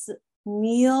with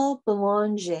Neil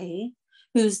Belanger,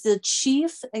 who's the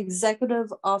Chief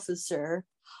Executive Officer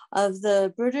of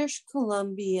the British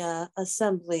Columbia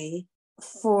Assembly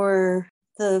for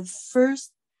the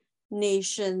First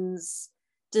Nations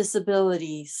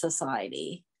Disability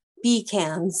Society,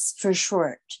 BCANS for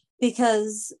short,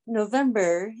 because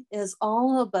November is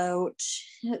all about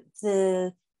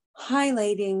the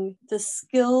highlighting the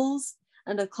skills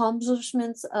and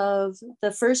accomplishments of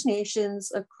the First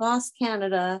Nations across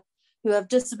Canada who have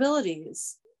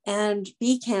disabilities. And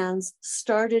BCANS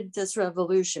started this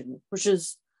revolution, which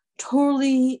is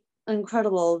totally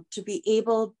incredible to be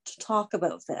able to talk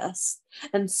about this.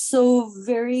 And so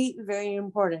very, very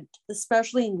important,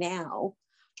 especially now,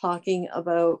 talking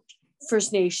about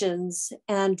First Nations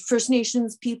and First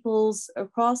Nations peoples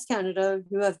across Canada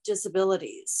who have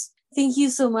disabilities. Thank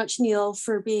you so much, Neil,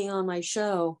 for being on my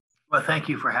show. Well, thank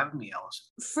you for having me, Allison.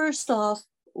 First off,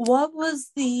 what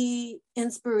was the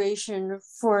inspiration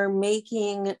for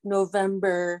making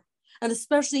November, and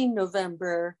especially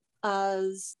November,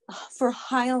 as for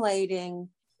highlighting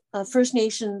First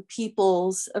Nation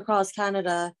peoples across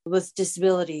Canada with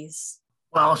disabilities?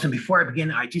 Well, Allison, before I begin,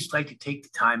 I'd just like to take the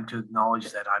time to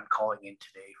acknowledge that I'm calling in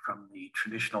today from the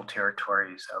traditional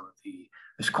territories of the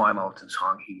Esquimalt and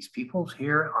Songhees peoples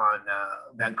here on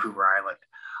Vancouver Island.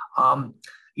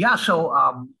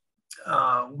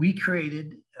 We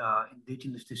created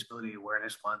Indigenous Disability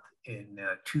Awareness Month in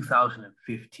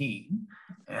 2015,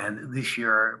 and this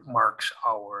year marks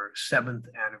our 7th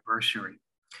anniversary.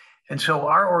 And so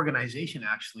our organization,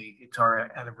 actually, it's our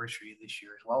anniversary this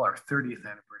year as well, our 30th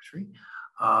anniversary.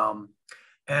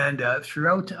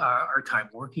 Throughout our time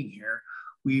working here,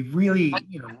 we've really,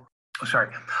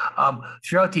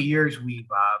 throughout the years, we've,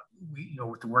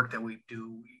 with the work that we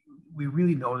do, we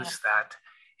really noticed that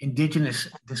Indigenous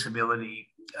disability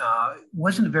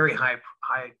wasn't a very high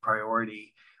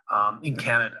priority in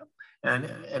Canada,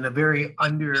 and a very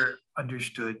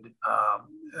understood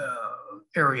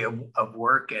area of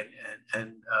work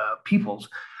and peoples,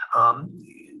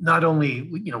 not only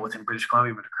within British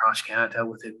Columbia, but across Canada,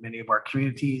 within many of our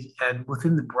communities, and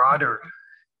within the broader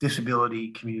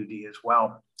disability community as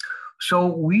well. So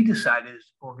we decided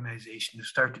as an organization to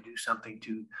start to do something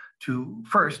to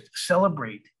first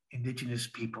celebrate Indigenous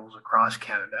peoples across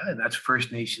Canada, and that's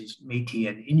First Nations, Métis,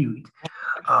 and Inuit,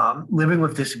 living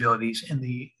with disabilities, and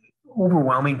the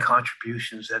overwhelming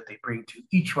contributions that they bring to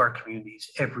each of our communities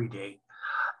every day,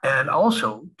 and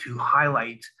also to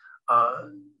highlight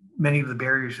many of the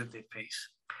barriers that they face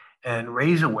and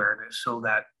raise awareness so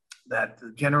that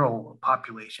the general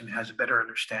population has a better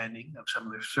understanding of some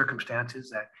of the circumstances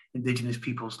that Indigenous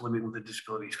peoples living with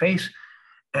disabilities face,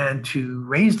 and to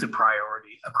raise the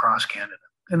priority across Canada.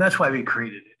 And that's why we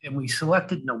created it. And we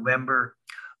selected November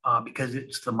because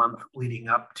it's the month leading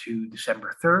up to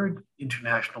December 3rd,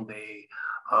 International Day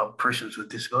of Persons with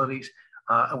Disabilities.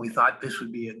 And we thought this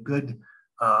would be a good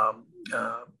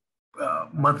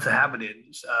month to have it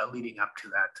in, leading up to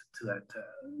that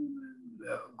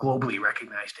globally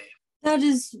recognized day. That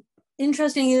is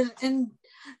interesting and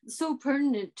so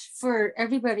pertinent for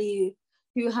everybody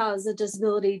who has a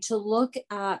disability to look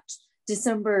at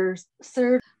December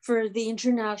 3rd for the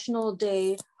International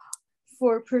Day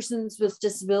for persons with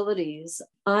disabilities,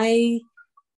 IDPWD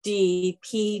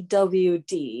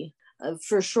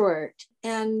for short.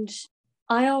 And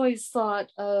I always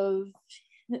thought of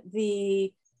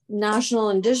the National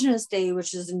Indigenous Day,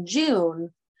 which is in June,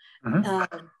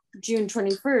 June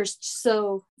 21st.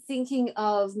 So thinking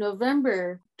of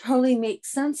November totally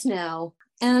makes sense now.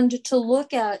 And to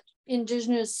look at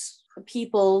Indigenous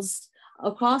peoples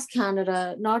across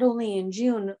Canada, not only in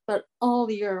June, but all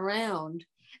year round,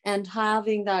 and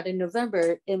having that in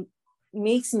November, it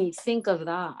makes me think of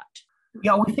that.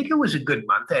 Yeah, we think it was a good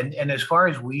month. And as far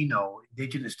as we know,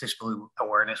 Indigenous Disability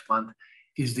Awareness Month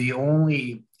is the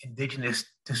only Indigenous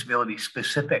disability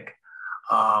specific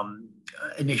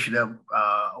initiative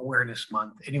awareness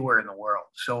month anywhere in the world.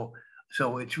 So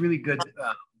it's really good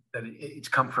that it's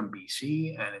come from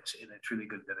BC, and it's really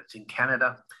good that it's in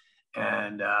Canada.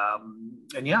 And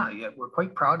yeah, we're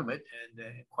quite proud of it,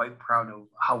 and quite proud of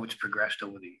how it's progressed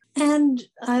over the years. And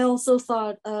I also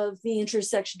thought of the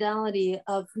intersectionality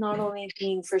of not only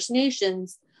being First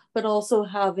Nations, but also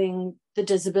having the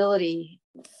disability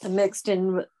mixed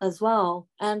in as well.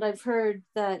 And I've heard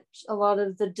that a lot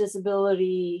of the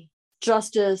disability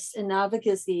justice and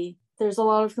advocacy, there's a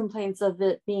lot of complaints of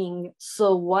it being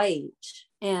so white,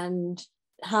 and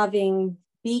having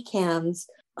BCANs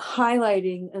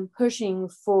highlighting and pushing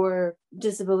for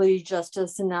disability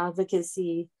justice and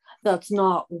advocacy that's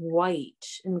not white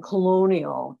and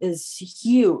colonial is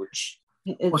huge.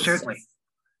 Well, certainly.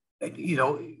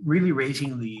 Really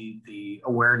raising the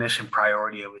awareness and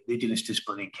priority of Indigenous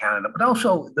disability in Canada, but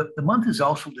also the month is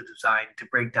also designed to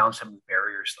break down some of the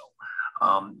barriers, though.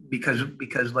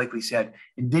 Because like we said,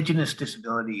 Indigenous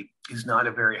disability is not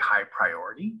a very high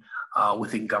priority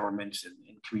within governments and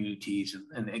communities,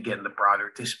 and again, the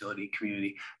broader disability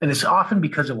community. And it's often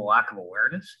because of a lack of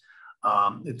awareness.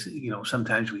 It's,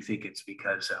 sometimes we think it's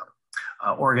because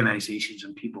organizations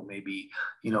and people may be,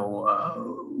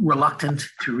 reluctant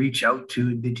to reach out to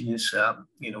Indigenous,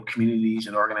 communities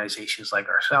and organizations like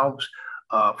ourselves.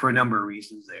 For a number of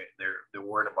reasons. They're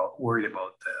worried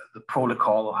about the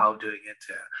protocol of how doing it.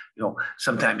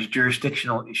 Sometimes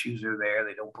jurisdictional issues are there.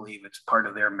 They don't believe it's part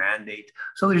of their mandate.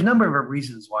 So there's a number of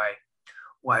reasons why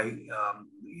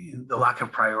the lack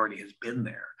of priority has been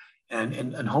there.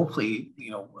 And hopefully,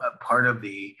 part of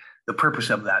the purpose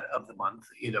of the month,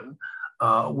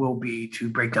 will be to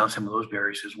break down some of those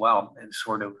barriers as well, and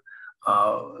sort of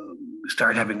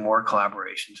start having more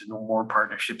collaborations and more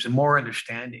partnerships and more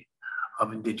understanding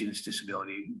of Indigenous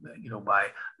disability, by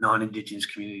non-Indigenous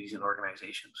communities and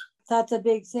organizations. That's a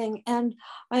big thing. And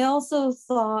I also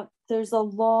thought there's a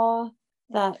law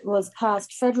that was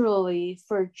passed federally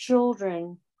for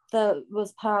children that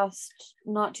was passed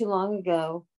not too long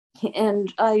ago.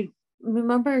 And I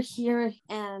remember hearing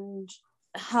and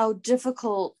how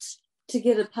difficult to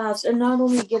get it passed, and not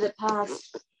only get it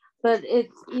passed, but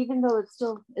even though it's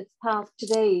passed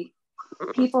today,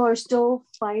 people are still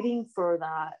fighting for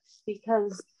that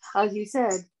because, as you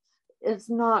said, it's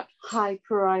not high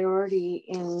priority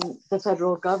in the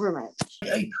federal government.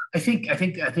 I think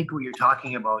what you're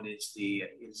talking about is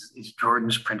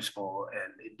Jordan's principle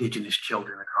and Indigenous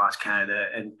children across Canada,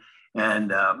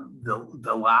 and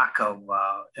the lack of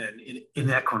and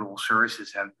inequitable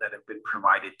services that have been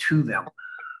provided to them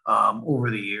over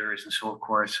the years. And so, of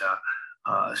course,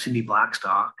 Cindy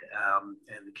Blackstock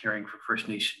and the Caring for First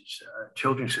Nations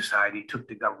Children's Society took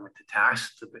the government to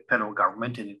task, the federal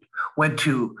government, and it went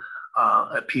to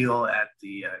appeal at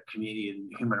the Canadian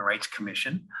Human Rights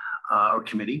Commission or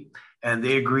Committee, and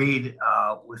they agreed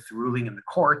with the ruling in the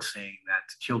court saying that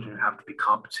children have to be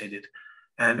compensated.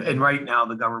 And right now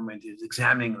the government is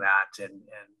examining that,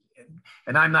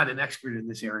 and I'm not an expert in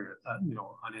this area,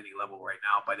 on any level right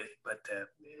now, but it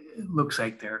looks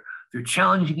like they're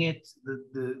challenging it,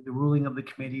 the ruling of the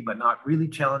committee, but not really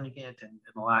challenging it. And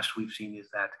the last we've seen is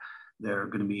that they're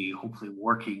going to be hopefully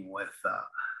working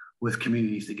with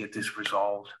communities to get this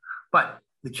resolved. But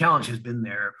the challenge has been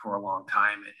there for a long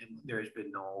time, and there has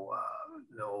been no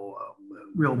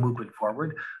real movement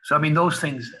forward. So, I mean, those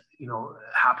things,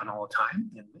 happen all the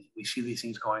time, and we see these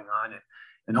things going on,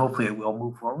 and hopefully it will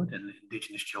move forward, and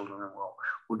Indigenous children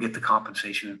will get the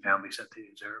compensation and families that they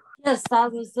deserve. Yes,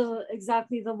 that was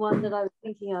exactly the one that I was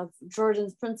thinking of,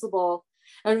 Jordan's principle.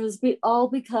 And it was all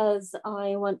because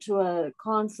I went to a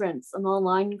conference, an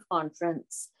online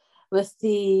conference with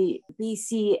the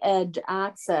BC Ed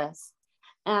Access,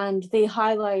 and they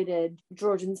highlighted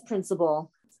Jordan's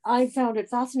principle. I found it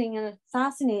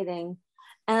fascinating.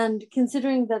 And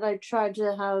considering that I tried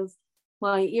to have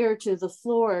my ear to the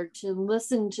floor to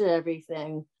listen to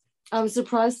everything, I was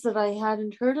surprised that I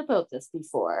hadn't heard about this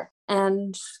before,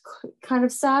 and kind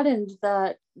of saddened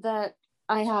that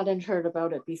I hadn't heard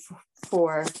about it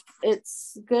before.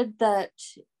 It's good that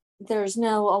there's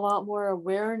now a lot more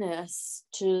awareness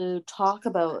to talk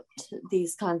about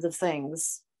these kinds of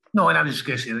things. No, and I was just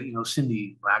going to say,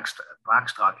 Cindy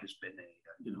Blackstock has been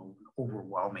an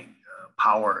overwhelming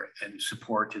power and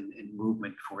support and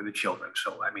movement for the children.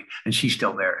 So, and she's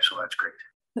still there. So that's great.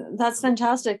 That's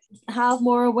fantastic. Have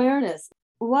more awareness.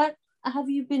 What have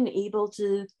you been able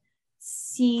to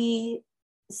see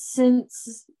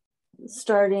since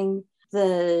starting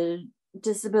the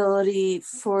Disability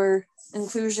for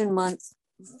Inclusion Month,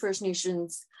 First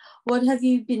Nations? What have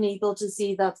you been able to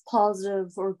see that's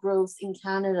positive or growth in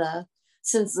Canada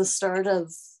since the start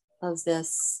of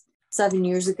this 7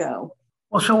 years ago?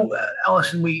 Well, so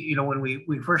Allison, when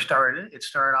we first started, it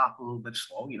started off a little bit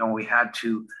slow. We had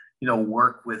to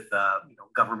work with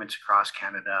governments across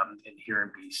Canada and here in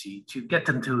BC to get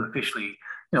them to officially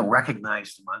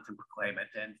recognize the month and proclaim it.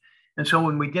 And so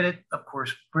when we did it, of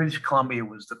course, British Columbia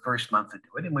was the first month to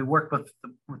do it, and we worked with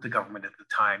the government at the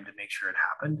time to make sure it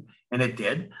happened, and it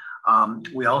did.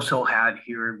 We also had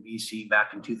here in BC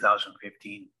back in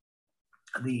 2015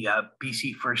 the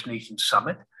BC First Nations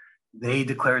Summit. They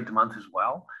declared the month as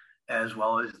well as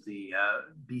the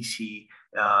BC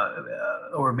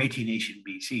or Métis Nation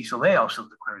BC. So they also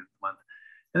declared the month.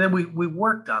 And then we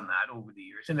worked on that over the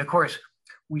years. And of course,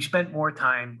 we spent more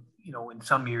time, in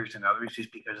some years than others,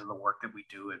 just because of the work that we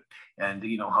do and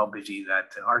how busy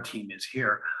that our team is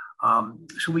here.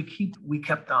 So we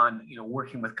kept on,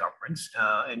 working with governments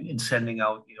and sending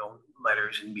out,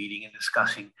 letters and meeting and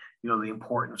discussing, the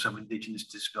importance of Indigenous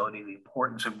disability, the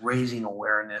importance of raising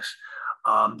awareness.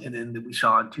 And then we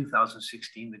saw in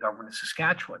 2016, the government of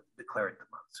Saskatchewan declared the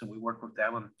month. So we worked with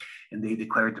them and they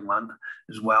declared the month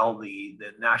as well. The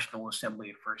National Assembly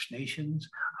of First Nations,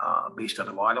 based out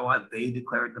of Ottawa, they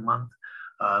declared the month.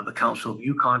 The Council of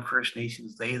Yukon First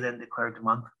Nations, they then declared the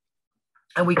month.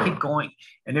 And we keep going.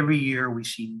 And every year we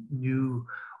see new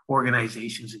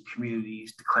organizations and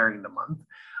communities declaring the month.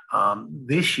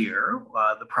 This year,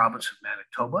 the province of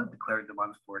Manitoba declared the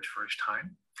month for its first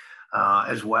time.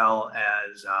 As well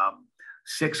as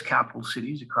 6 capital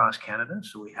cities across Canada.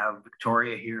 So we have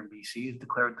Victoria here in BC has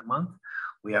declared the month.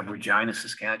 We have Regina,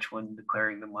 Saskatchewan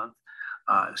declaring the month.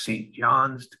 St.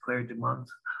 John's declared the month.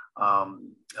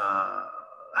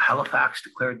 Halifax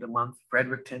declared the month.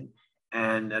 Fredericton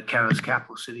and Canada's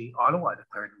capital city, Ottawa,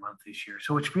 declared the month this year.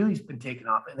 So it's really been taken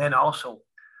off. And then also,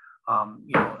 and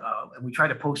we try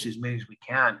to post as many as we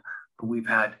can, but we've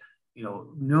had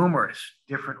numerous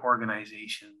different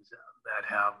organizations that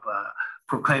have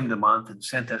proclaimed the month and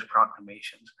sent us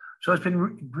proclamations. So it's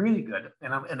been really good.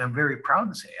 And I'm very proud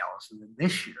to say, Allison, that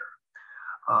this year,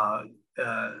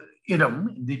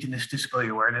 Indigenous Disability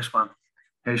Awareness Month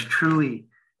has truly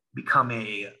become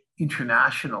a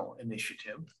international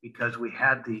initiative because we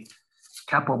had the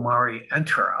Kapo Maori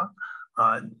Entra,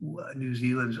 New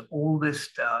Zealand's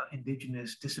oldest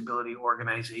Indigenous disability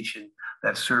organization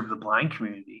that served the blind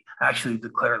community, actually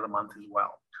declare the month as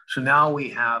well. So now we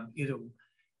have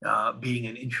being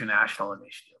an international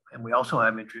initiative. And we also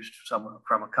have interest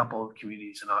from a couple of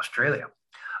communities in Australia,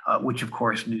 which of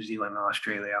course New Zealand and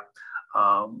Australia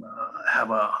have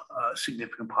a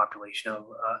significant population of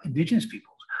Indigenous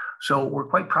peoples. So we're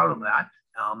quite proud of that.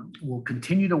 We'll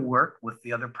continue to work with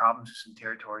the other provinces and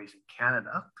territories in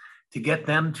Canada to get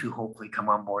them to hopefully come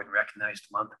on board and recognize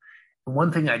the month. And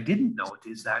one thing I didn't note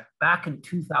is that back in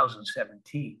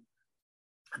 2017,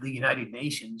 the United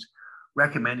Nations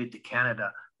recommended to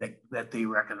Canada that they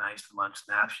recognize the months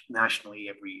nationally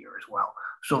every year as well.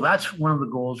 So that's one of the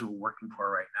goals we're working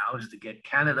for right now, is to get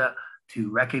Canada to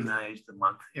recognize the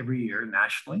month every year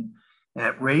nationally and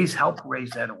help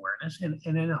raise that awareness and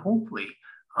then hopefully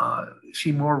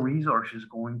see more resources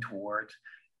going towards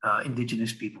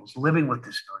Indigenous peoples living with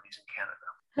disabilities in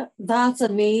Canada. That's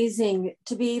amazing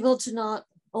to be able to not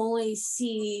only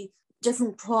see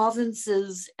different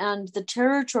provinces and the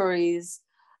territories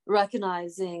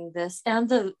recognizing this and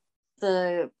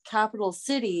the capital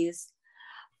cities,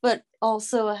 but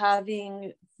also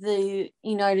having the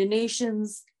United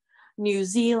Nations, New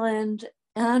Zealand,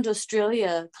 and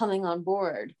Australia coming on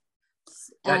board.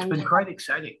 That's been quite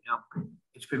exciting.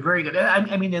 It's been very good.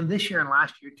 I mean, and this year and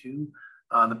last year too,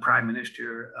 the Prime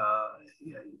Minister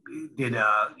did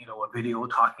a video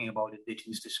talking about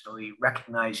Indigenous disability,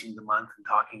 recognizing the month and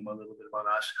talking a little bit about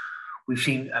us. We've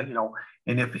seen,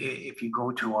 and if you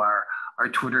go to our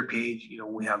Twitter page,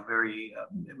 we have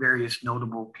various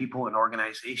notable people and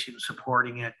organizations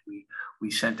supporting it.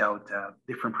 We sent out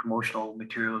different promotional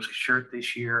materials, a shirt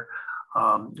this year.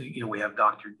 We have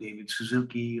Dr. David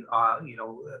Suzuki,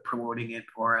 promoting it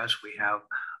for us. We have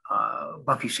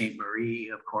Buffy St. Marie,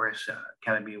 of course,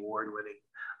 Academy Award-winning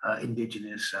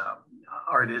Indigenous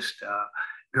artist,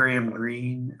 Graham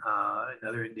Greene,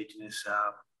 another Indigenous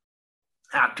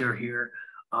actor here,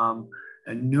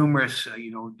 and numerous,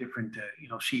 different,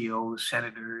 CEOs,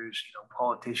 senators,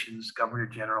 politicians, governor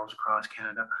generals across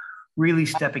Canada, really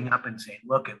stepping up and saying,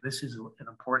 look, if this is an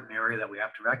important area that we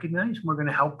have to recognize, we're going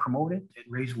to help promote it and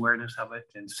raise awareness of it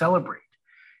and celebrate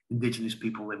Indigenous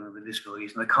people living with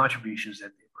disabilities and the contributions that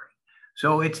they bring.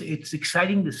 So it's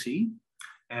exciting to see.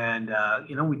 And,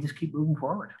 we just keep moving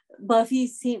forward. Buffy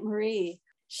St. Marie,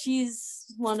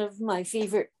 she's one of my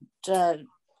favorite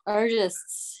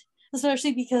artists,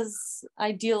 especially because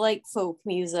I do like folk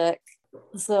music.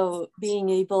 So being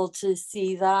able to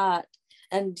see that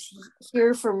and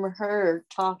hear from her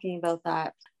talking about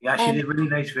that. Yeah, she did a really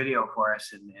nice video for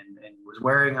us and was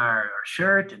wearing our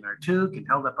shirt and our toque and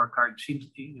held up our card. She's,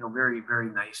 very, very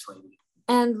nice lady.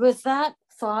 And with that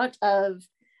thought of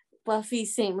Buffy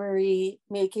St. Marie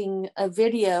making a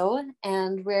video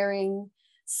and wearing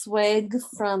swag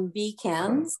from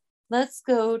Beacons, let's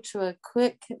go to a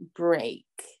quick break.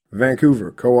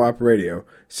 Vancouver Co-op Radio,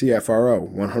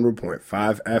 CFRO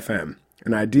 100.5 FM,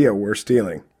 an idea we're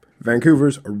stealing.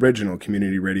 Vancouver's original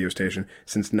community radio station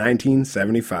since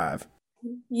 1975.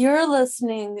 You're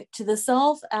listening to The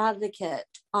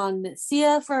Self-Advocate on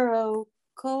CFRO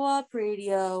Co-op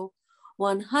Radio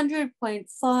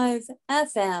 100.5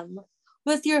 FM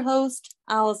with your host,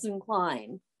 Allison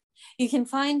Klein. You can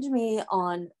find me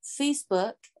on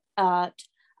Facebook at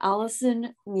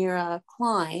Allison Mira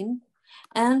Klein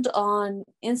and on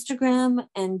Instagram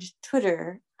and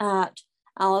Twitter at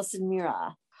Allison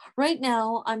Mira. Right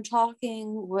now, I'm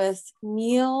talking with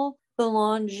Neil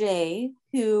Belanger,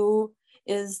 who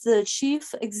is the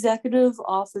Chief Executive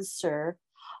Officer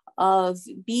of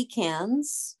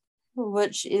Beacons,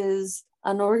 which is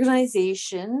an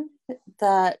organization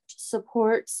that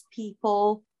supports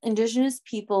Indigenous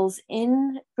peoples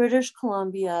in British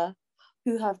Columbia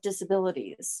who have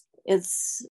disabilities.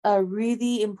 It's a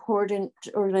really important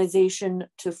organization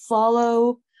to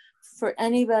follow for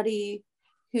anybody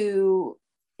who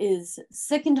is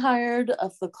sick and tired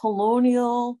of the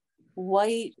colonial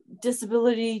white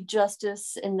disability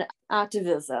justice and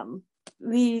activism.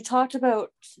 We talked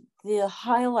about the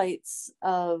highlights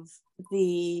of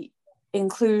the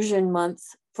Inclusion Month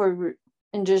for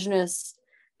Indigenous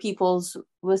peoples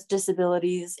with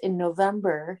disabilities in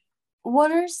November.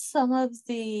 What are some of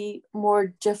the more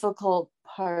difficult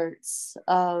parts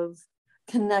of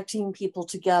connecting people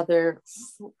together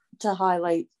to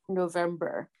highlight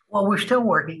November? Well, we're still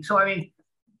working. So,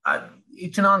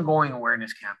 it's an ongoing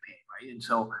awareness campaign, right? And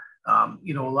so, a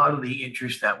lot of the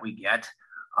interest that we get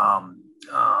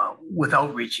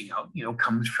without reaching out,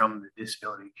 comes from the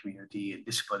disability community and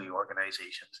disability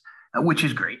organizations, which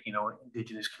is great,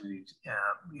 Indigenous communities,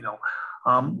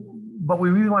 but we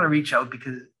really want to reach out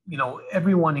because,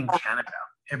 everyone in Canada,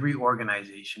 every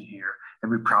organization here,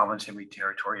 every province, every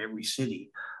territory, every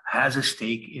city has a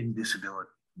stake in disability.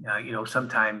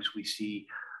 Sometimes we see,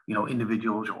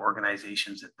 individuals or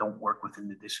organizations that don't work within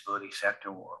the disability sector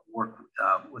or work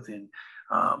within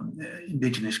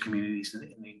Indigenous communities in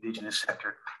the Indigenous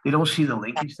sector. They don't see the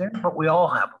linkage there, but we all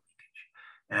have a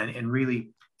linkage. And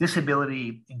really,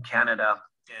 disability in Canada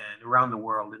and around the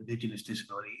world, Indigenous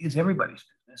disability is everybody's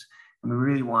business. And we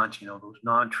really want, those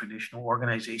non-traditional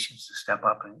organizations to step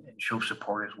up and show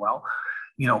support as well.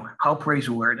 Help raise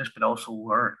awareness, but also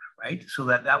learn, right? So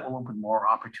that will open more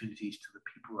opportunities to the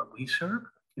people that we serve,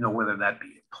 whether that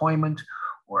be employment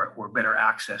or better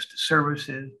access to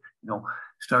services,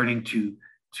 starting to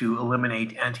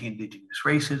eliminate anti-Indigenous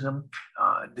racism,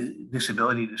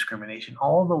 disability discrimination,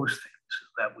 all those things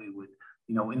that we would,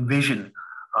 envision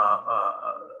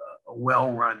a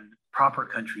well-run, proper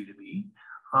country to be.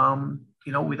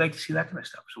 We'd like to see that kind of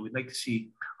stuff. So we'd like to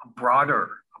see a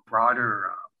broader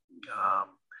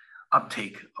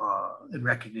uptake and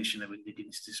recognition of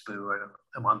Indigenous Disability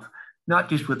Month, not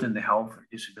just within the health or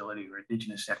disability or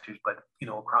Indigenous sectors, but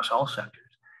across all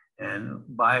sectors, and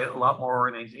by a lot more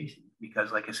organizations.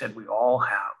 Because, like I said, we all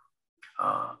have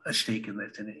a stake in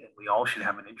this, and we all should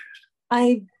have an interest.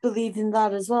 I believe in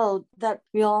that as well. That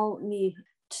we all need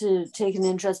to take an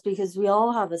interest because we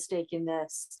all have a stake in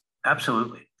this.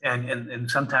 Absolutely, and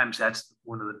sometimes that's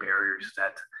one of the barriers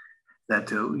that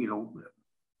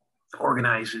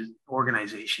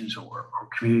organizations or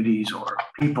communities or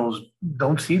peoples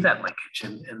don't see that linkage,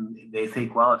 and they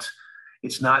think, well,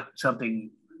 it's not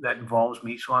something that involves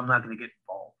me, so I'm not going to get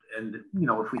involved. And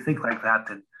if we think like that,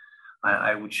 then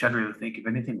I would shudder to think if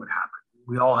anything would happen.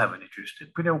 We all have an interest,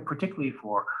 particularly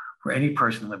for for any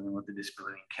person living with a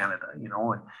disability in Canada,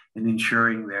 and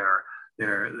ensuring their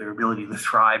ability to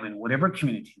thrive in whatever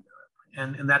community they're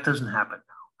in. And that doesn't happen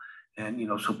now.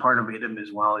 And, so part of IDIM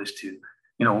as well is to,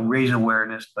 raise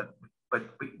awareness, but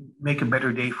make a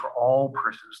better day for all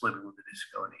persons living with a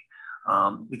disability,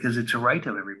 because it's a right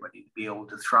of everybody to be able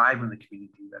to thrive in the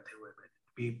community that they live in,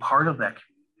 to be part of that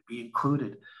community, to be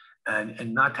included,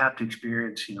 and not to have to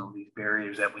experience, these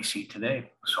barriers that we see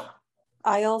today. So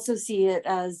I also see it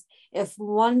as if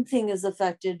one thing is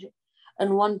affected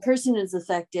and one person is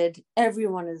affected,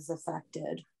 everyone is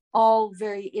affected, all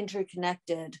very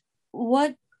interconnected.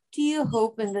 What do you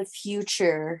hope in the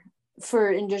future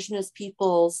for Indigenous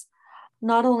peoples,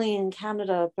 not only in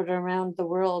Canada, but around the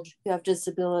world who have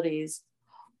disabilities?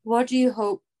 What do you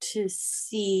hope to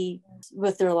see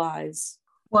with their lives?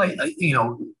 Well,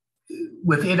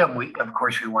 with IDIM, we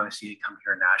want to see it come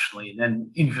here nationally and then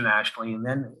internationally, and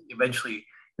then eventually,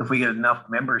 if we get enough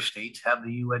member states, have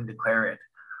the UN declare it.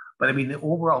 But I mean, the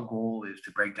overall goal is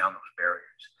to break down those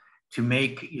barriers, to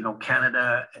make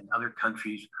Canada and other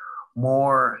countries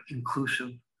more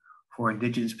inclusive for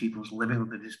Indigenous peoples living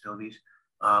with disabilities.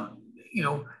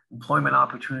 Employment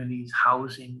opportunities,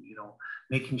 housing,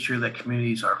 making sure that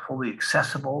communities are fully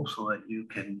accessible so that you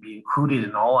can be included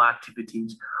in all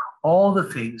activities, all the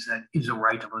things that is a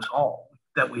right of us all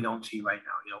that we don't see right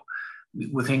now.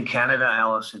 Within Canada,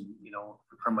 Allison,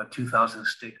 from a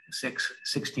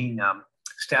 2016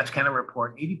 Stats Canada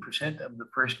report, 80% of the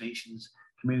First Nations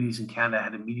communities in Canada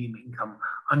had a median income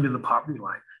under the poverty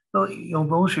line. So,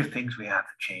 those are things we have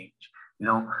to change.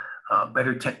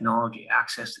 Better technology,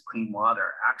 access to clean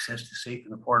water, access to safe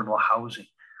and affordable housing,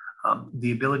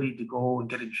 the ability to go and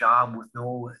get a job with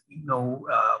no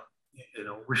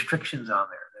restrictions on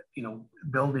there. That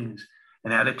buildings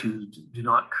and attitudes do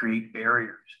not create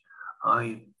barriers.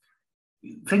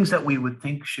 Things that we would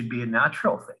think should be a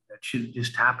natural thing that should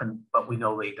just happen, but we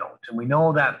know they don't. And we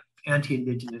know that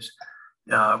anti-Indigenous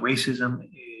racism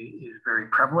is very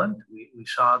prevalent. We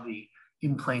saw the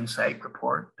In Plain Sight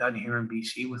report done here in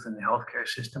BC within the healthcare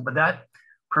system, but that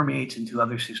permeates into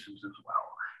other systems as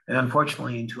well. And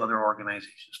unfortunately into other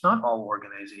organizations, not all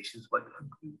organizations,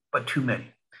 but too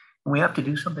many. And we have to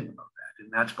do something about that.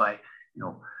 And that's by,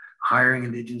 hiring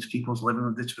Indigenous peoples living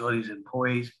with disabilities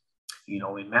employees,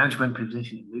 in management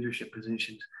positions, leadership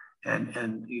positions, and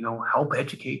help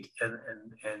educate and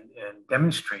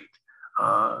demonstrate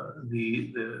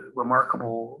the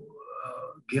remarkable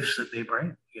gifts that they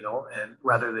bring, and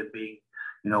rather than being,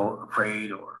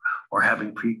 afraid or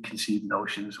having preconceived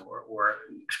notions or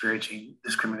experiencing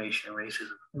discrimination and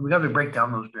racism. And we got to break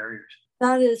down those barriers.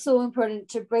 That is so important,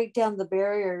 to break down the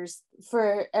barriers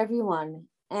for everyone,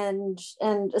 and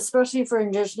especially for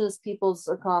Indigenous peoples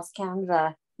across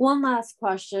Canada. One last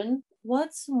question.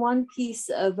 What's one piece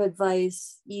of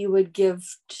advice you would give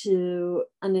to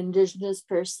an Indigenous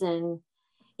person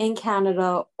in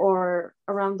Canada or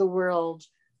around the world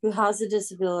who has a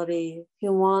disability,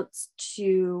 who wants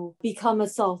to become a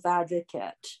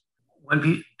self-advocate?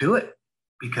 Do it,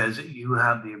 because you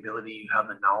have the ability, you have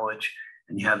the knowledge,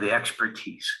 and you have the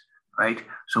expertise, right?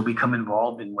 So become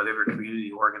involved in whatever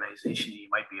community organization you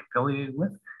might be affiliated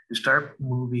with and start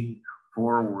moving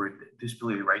forward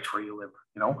disability rights where you live,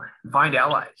 and find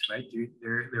allies, right?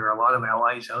 There are a lot of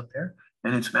allies out there,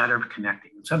 and it's a matter of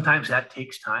connecting. And sometimes that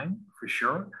takes time, for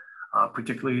sure,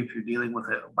 particularly if you're dealing with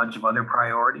a bunch of other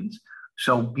priorities.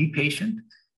 So be patient,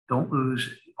 don't lose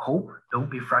hope, don't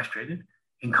be frustrated,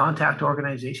 and contact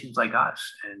organizations like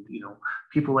us and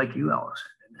people like you,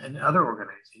 Allison, and other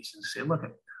organizations. Say, look,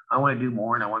 I want to do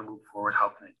more and I want to move forward. How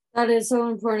can I? That is so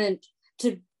important,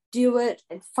 to do it,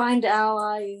 find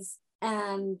allies,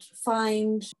 and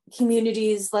find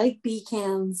communities like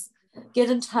BCANS,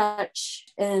 get in touch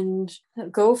and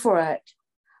go for it.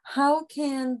 How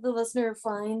can the listener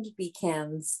find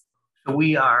BCANS? So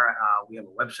we have a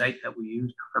website that we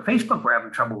use. Our Facebook we're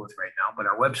having trouble with right now, but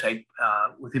our website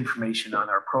with information on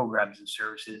our programs and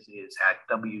services is at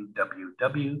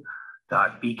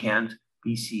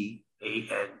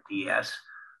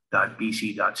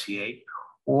www.bcands.bc.ca.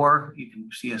 Or you can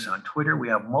see us on Twitter. We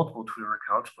have multiple Twitter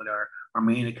accounts, but our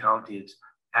main account is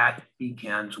at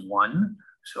BCANS1.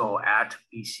 So at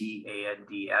BCANDS and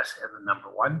the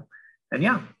number 1. And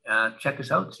check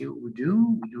us out, see what we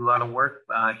do. We do a lot of work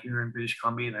here in British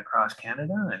Columbia and across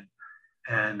Canada.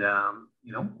 And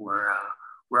we're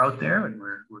out there, and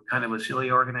we're kind of a silly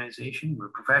organization. We're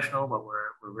professional, but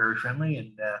we're very friendly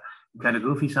and kind of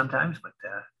goofy sometimes, but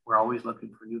we're always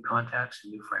looking for new contacts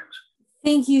and new friends.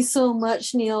 Thank you so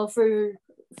much, Neil, for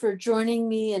joining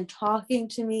me and talking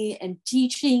to me and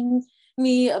teaching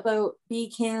me about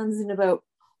BCANS and about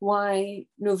why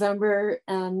November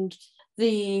and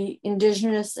the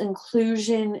Indigenous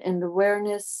Inclusion and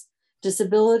Awareness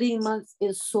Disability Month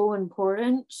is so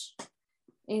important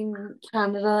in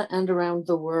Canada and around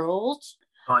the world.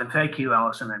 Oh, and thank you,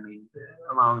 Allison. I mean,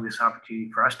 allowing this opportunity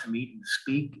for us to meet and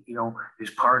speak, is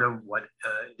part of what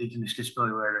Indigenous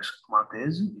Disability Awareness Month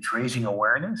is. It's raising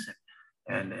awareness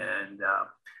and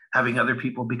having other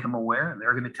people become aware, and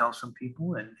they're going to tell some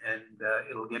people, and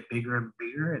it'll get bigger and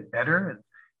bigger and better.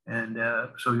 And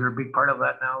so you're a big part of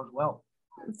that now as well.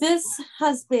 This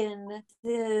has been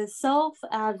the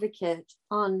Self-Advocate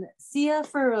on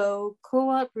CFRO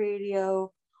Co-op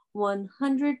Radio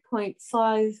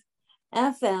 100.5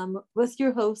 FM with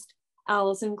your host,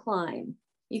 Allison Klein.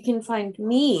 You can find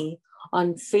me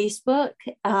on Facebook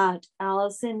at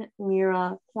Allison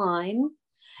Mira Klein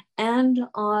and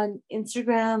on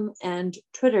Instagram and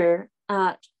Twitter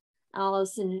at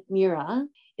Allison Mira.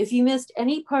 If you missed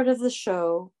any part of the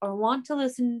show or want to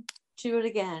listen to it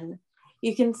again,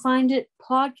 you can find it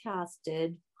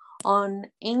podcasted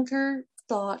on anchor.fm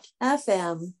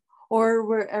or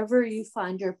wherever you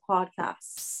find your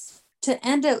podcasts. To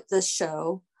end out this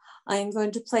show, I am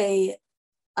going to play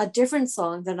a different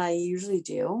song than I usually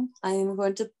do. I am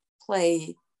going to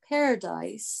play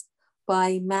Paradise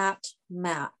by Matt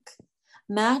Mack.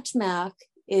 Matt Mack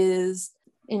is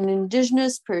an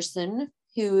Indigenous person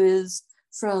who is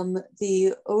from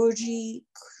the OG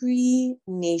Cree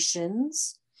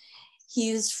Nations.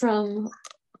 He's from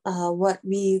what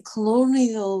we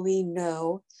colonially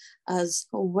know as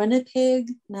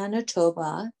Winnipeg,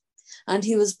 Manitoba, and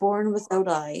he was born without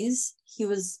eyes. He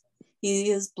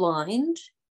is blind,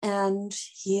 and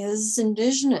he is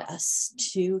Indigenous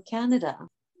to Canada.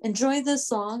 Enjoy this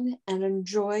song and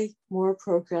enjoy more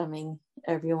programming,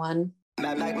 everyone.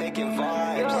 Making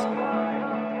vibes.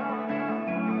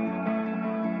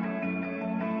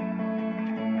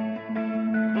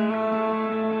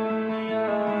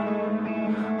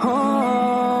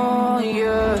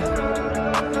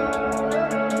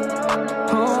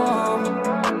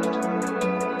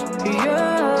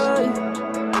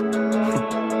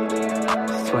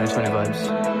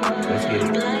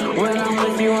 When I'm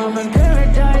with you, I'm in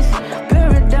paradise,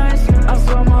 paradise. I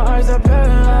swear my eyes are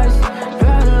paralyzed,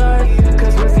 paralyzed.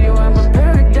 Cause with you, I'm in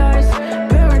paradise,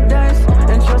 paradise.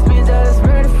 And trust me that it's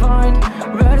rare to find,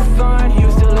 rare to find.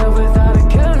 Used to live without a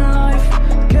care in life,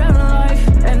 care in life.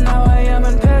 And now I am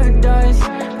in paradise,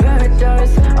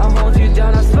 paradise. I hold you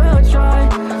down, I swear I'll try,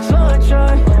 so I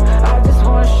try. I just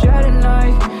wanna share the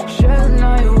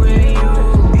night with you.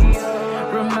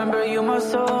 Remember you my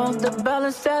soul, the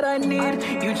balance that I need.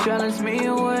 You challenge me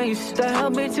in ways that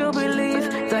help me to believe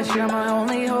that you're my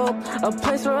only hope, a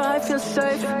place where I feel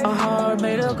safe, a heart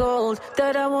made of gold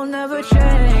that I will never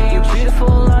change. You're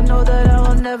beautiful, I know that I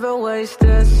will never waste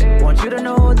this. Want you to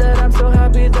know that I'm so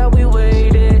happy that we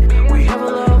waited. We have a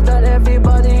love that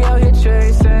everybody out here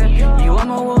chasing. You are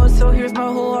my world, so here's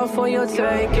my whole heart for your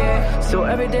taking. So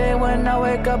every day when I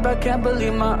wake up, I can't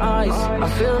believe my eyes. I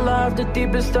feel alive, the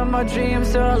deepest of my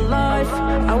dreams are alive.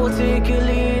 I will take your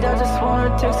lead, I just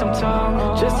wanna take some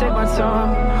time, just take my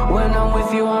time. When I'm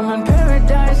with you, I'm in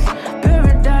paradise,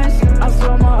 paradise. I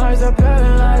swear my eyes are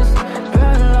paralyzed,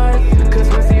 paralyzed. Cause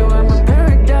with you, I'm in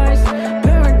paradise,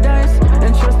 paradise.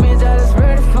 And trust me that it's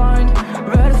rare to find,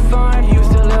 rare to find.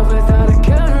 Used to live without a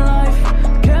care in life,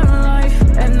 care in life.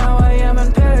 And now I am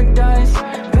in paradise,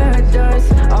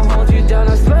 paradise. I'll hold you down,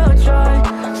 I swear I'll try,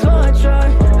 so I try.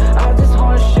 I just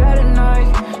wanna share the night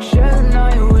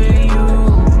with you.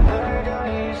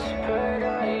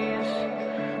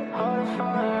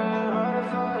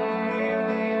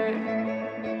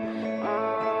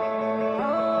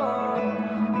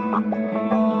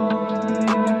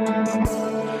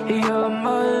 You're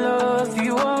my love,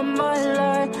 you are my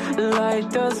light. Like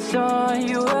the sun,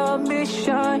 you help me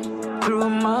shine. Through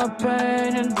my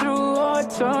pain and through our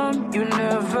time. You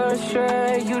never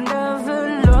stray, you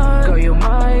never learn. Girl, you're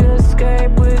my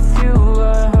escape, with you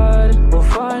I hide. We'll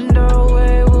find our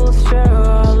way, we'll share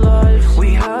our lives.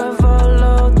 We have a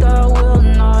love that will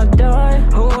not die,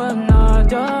 will not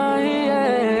die,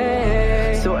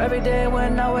 yeah. So every day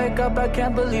when I wake up, I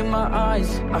can't believe my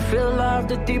eyes. I feel alive,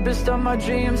 the deepest of my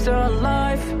dreams are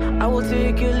alive. I will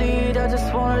take your lead, I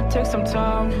just wanna take some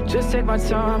time, just take my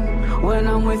time. When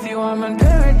I'm with you, I'm in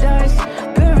paradise,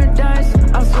 paradise.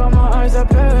 I swear my eyes are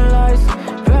paralyzed,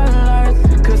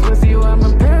 paralyzed. Cause with you, I'm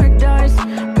in paradise,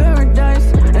 paradise.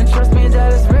 And trust me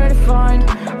that it's rare to find,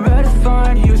 rare to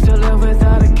find. Used to live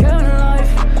without a care in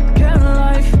life, care in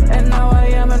life. And now I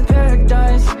am in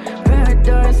paradise,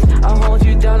 paradise. I'll hold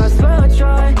you down, I swear I'll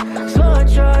try, so I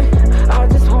try. I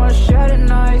just wanna share the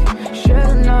night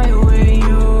with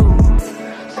you.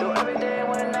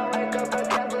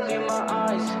 my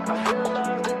eyes. I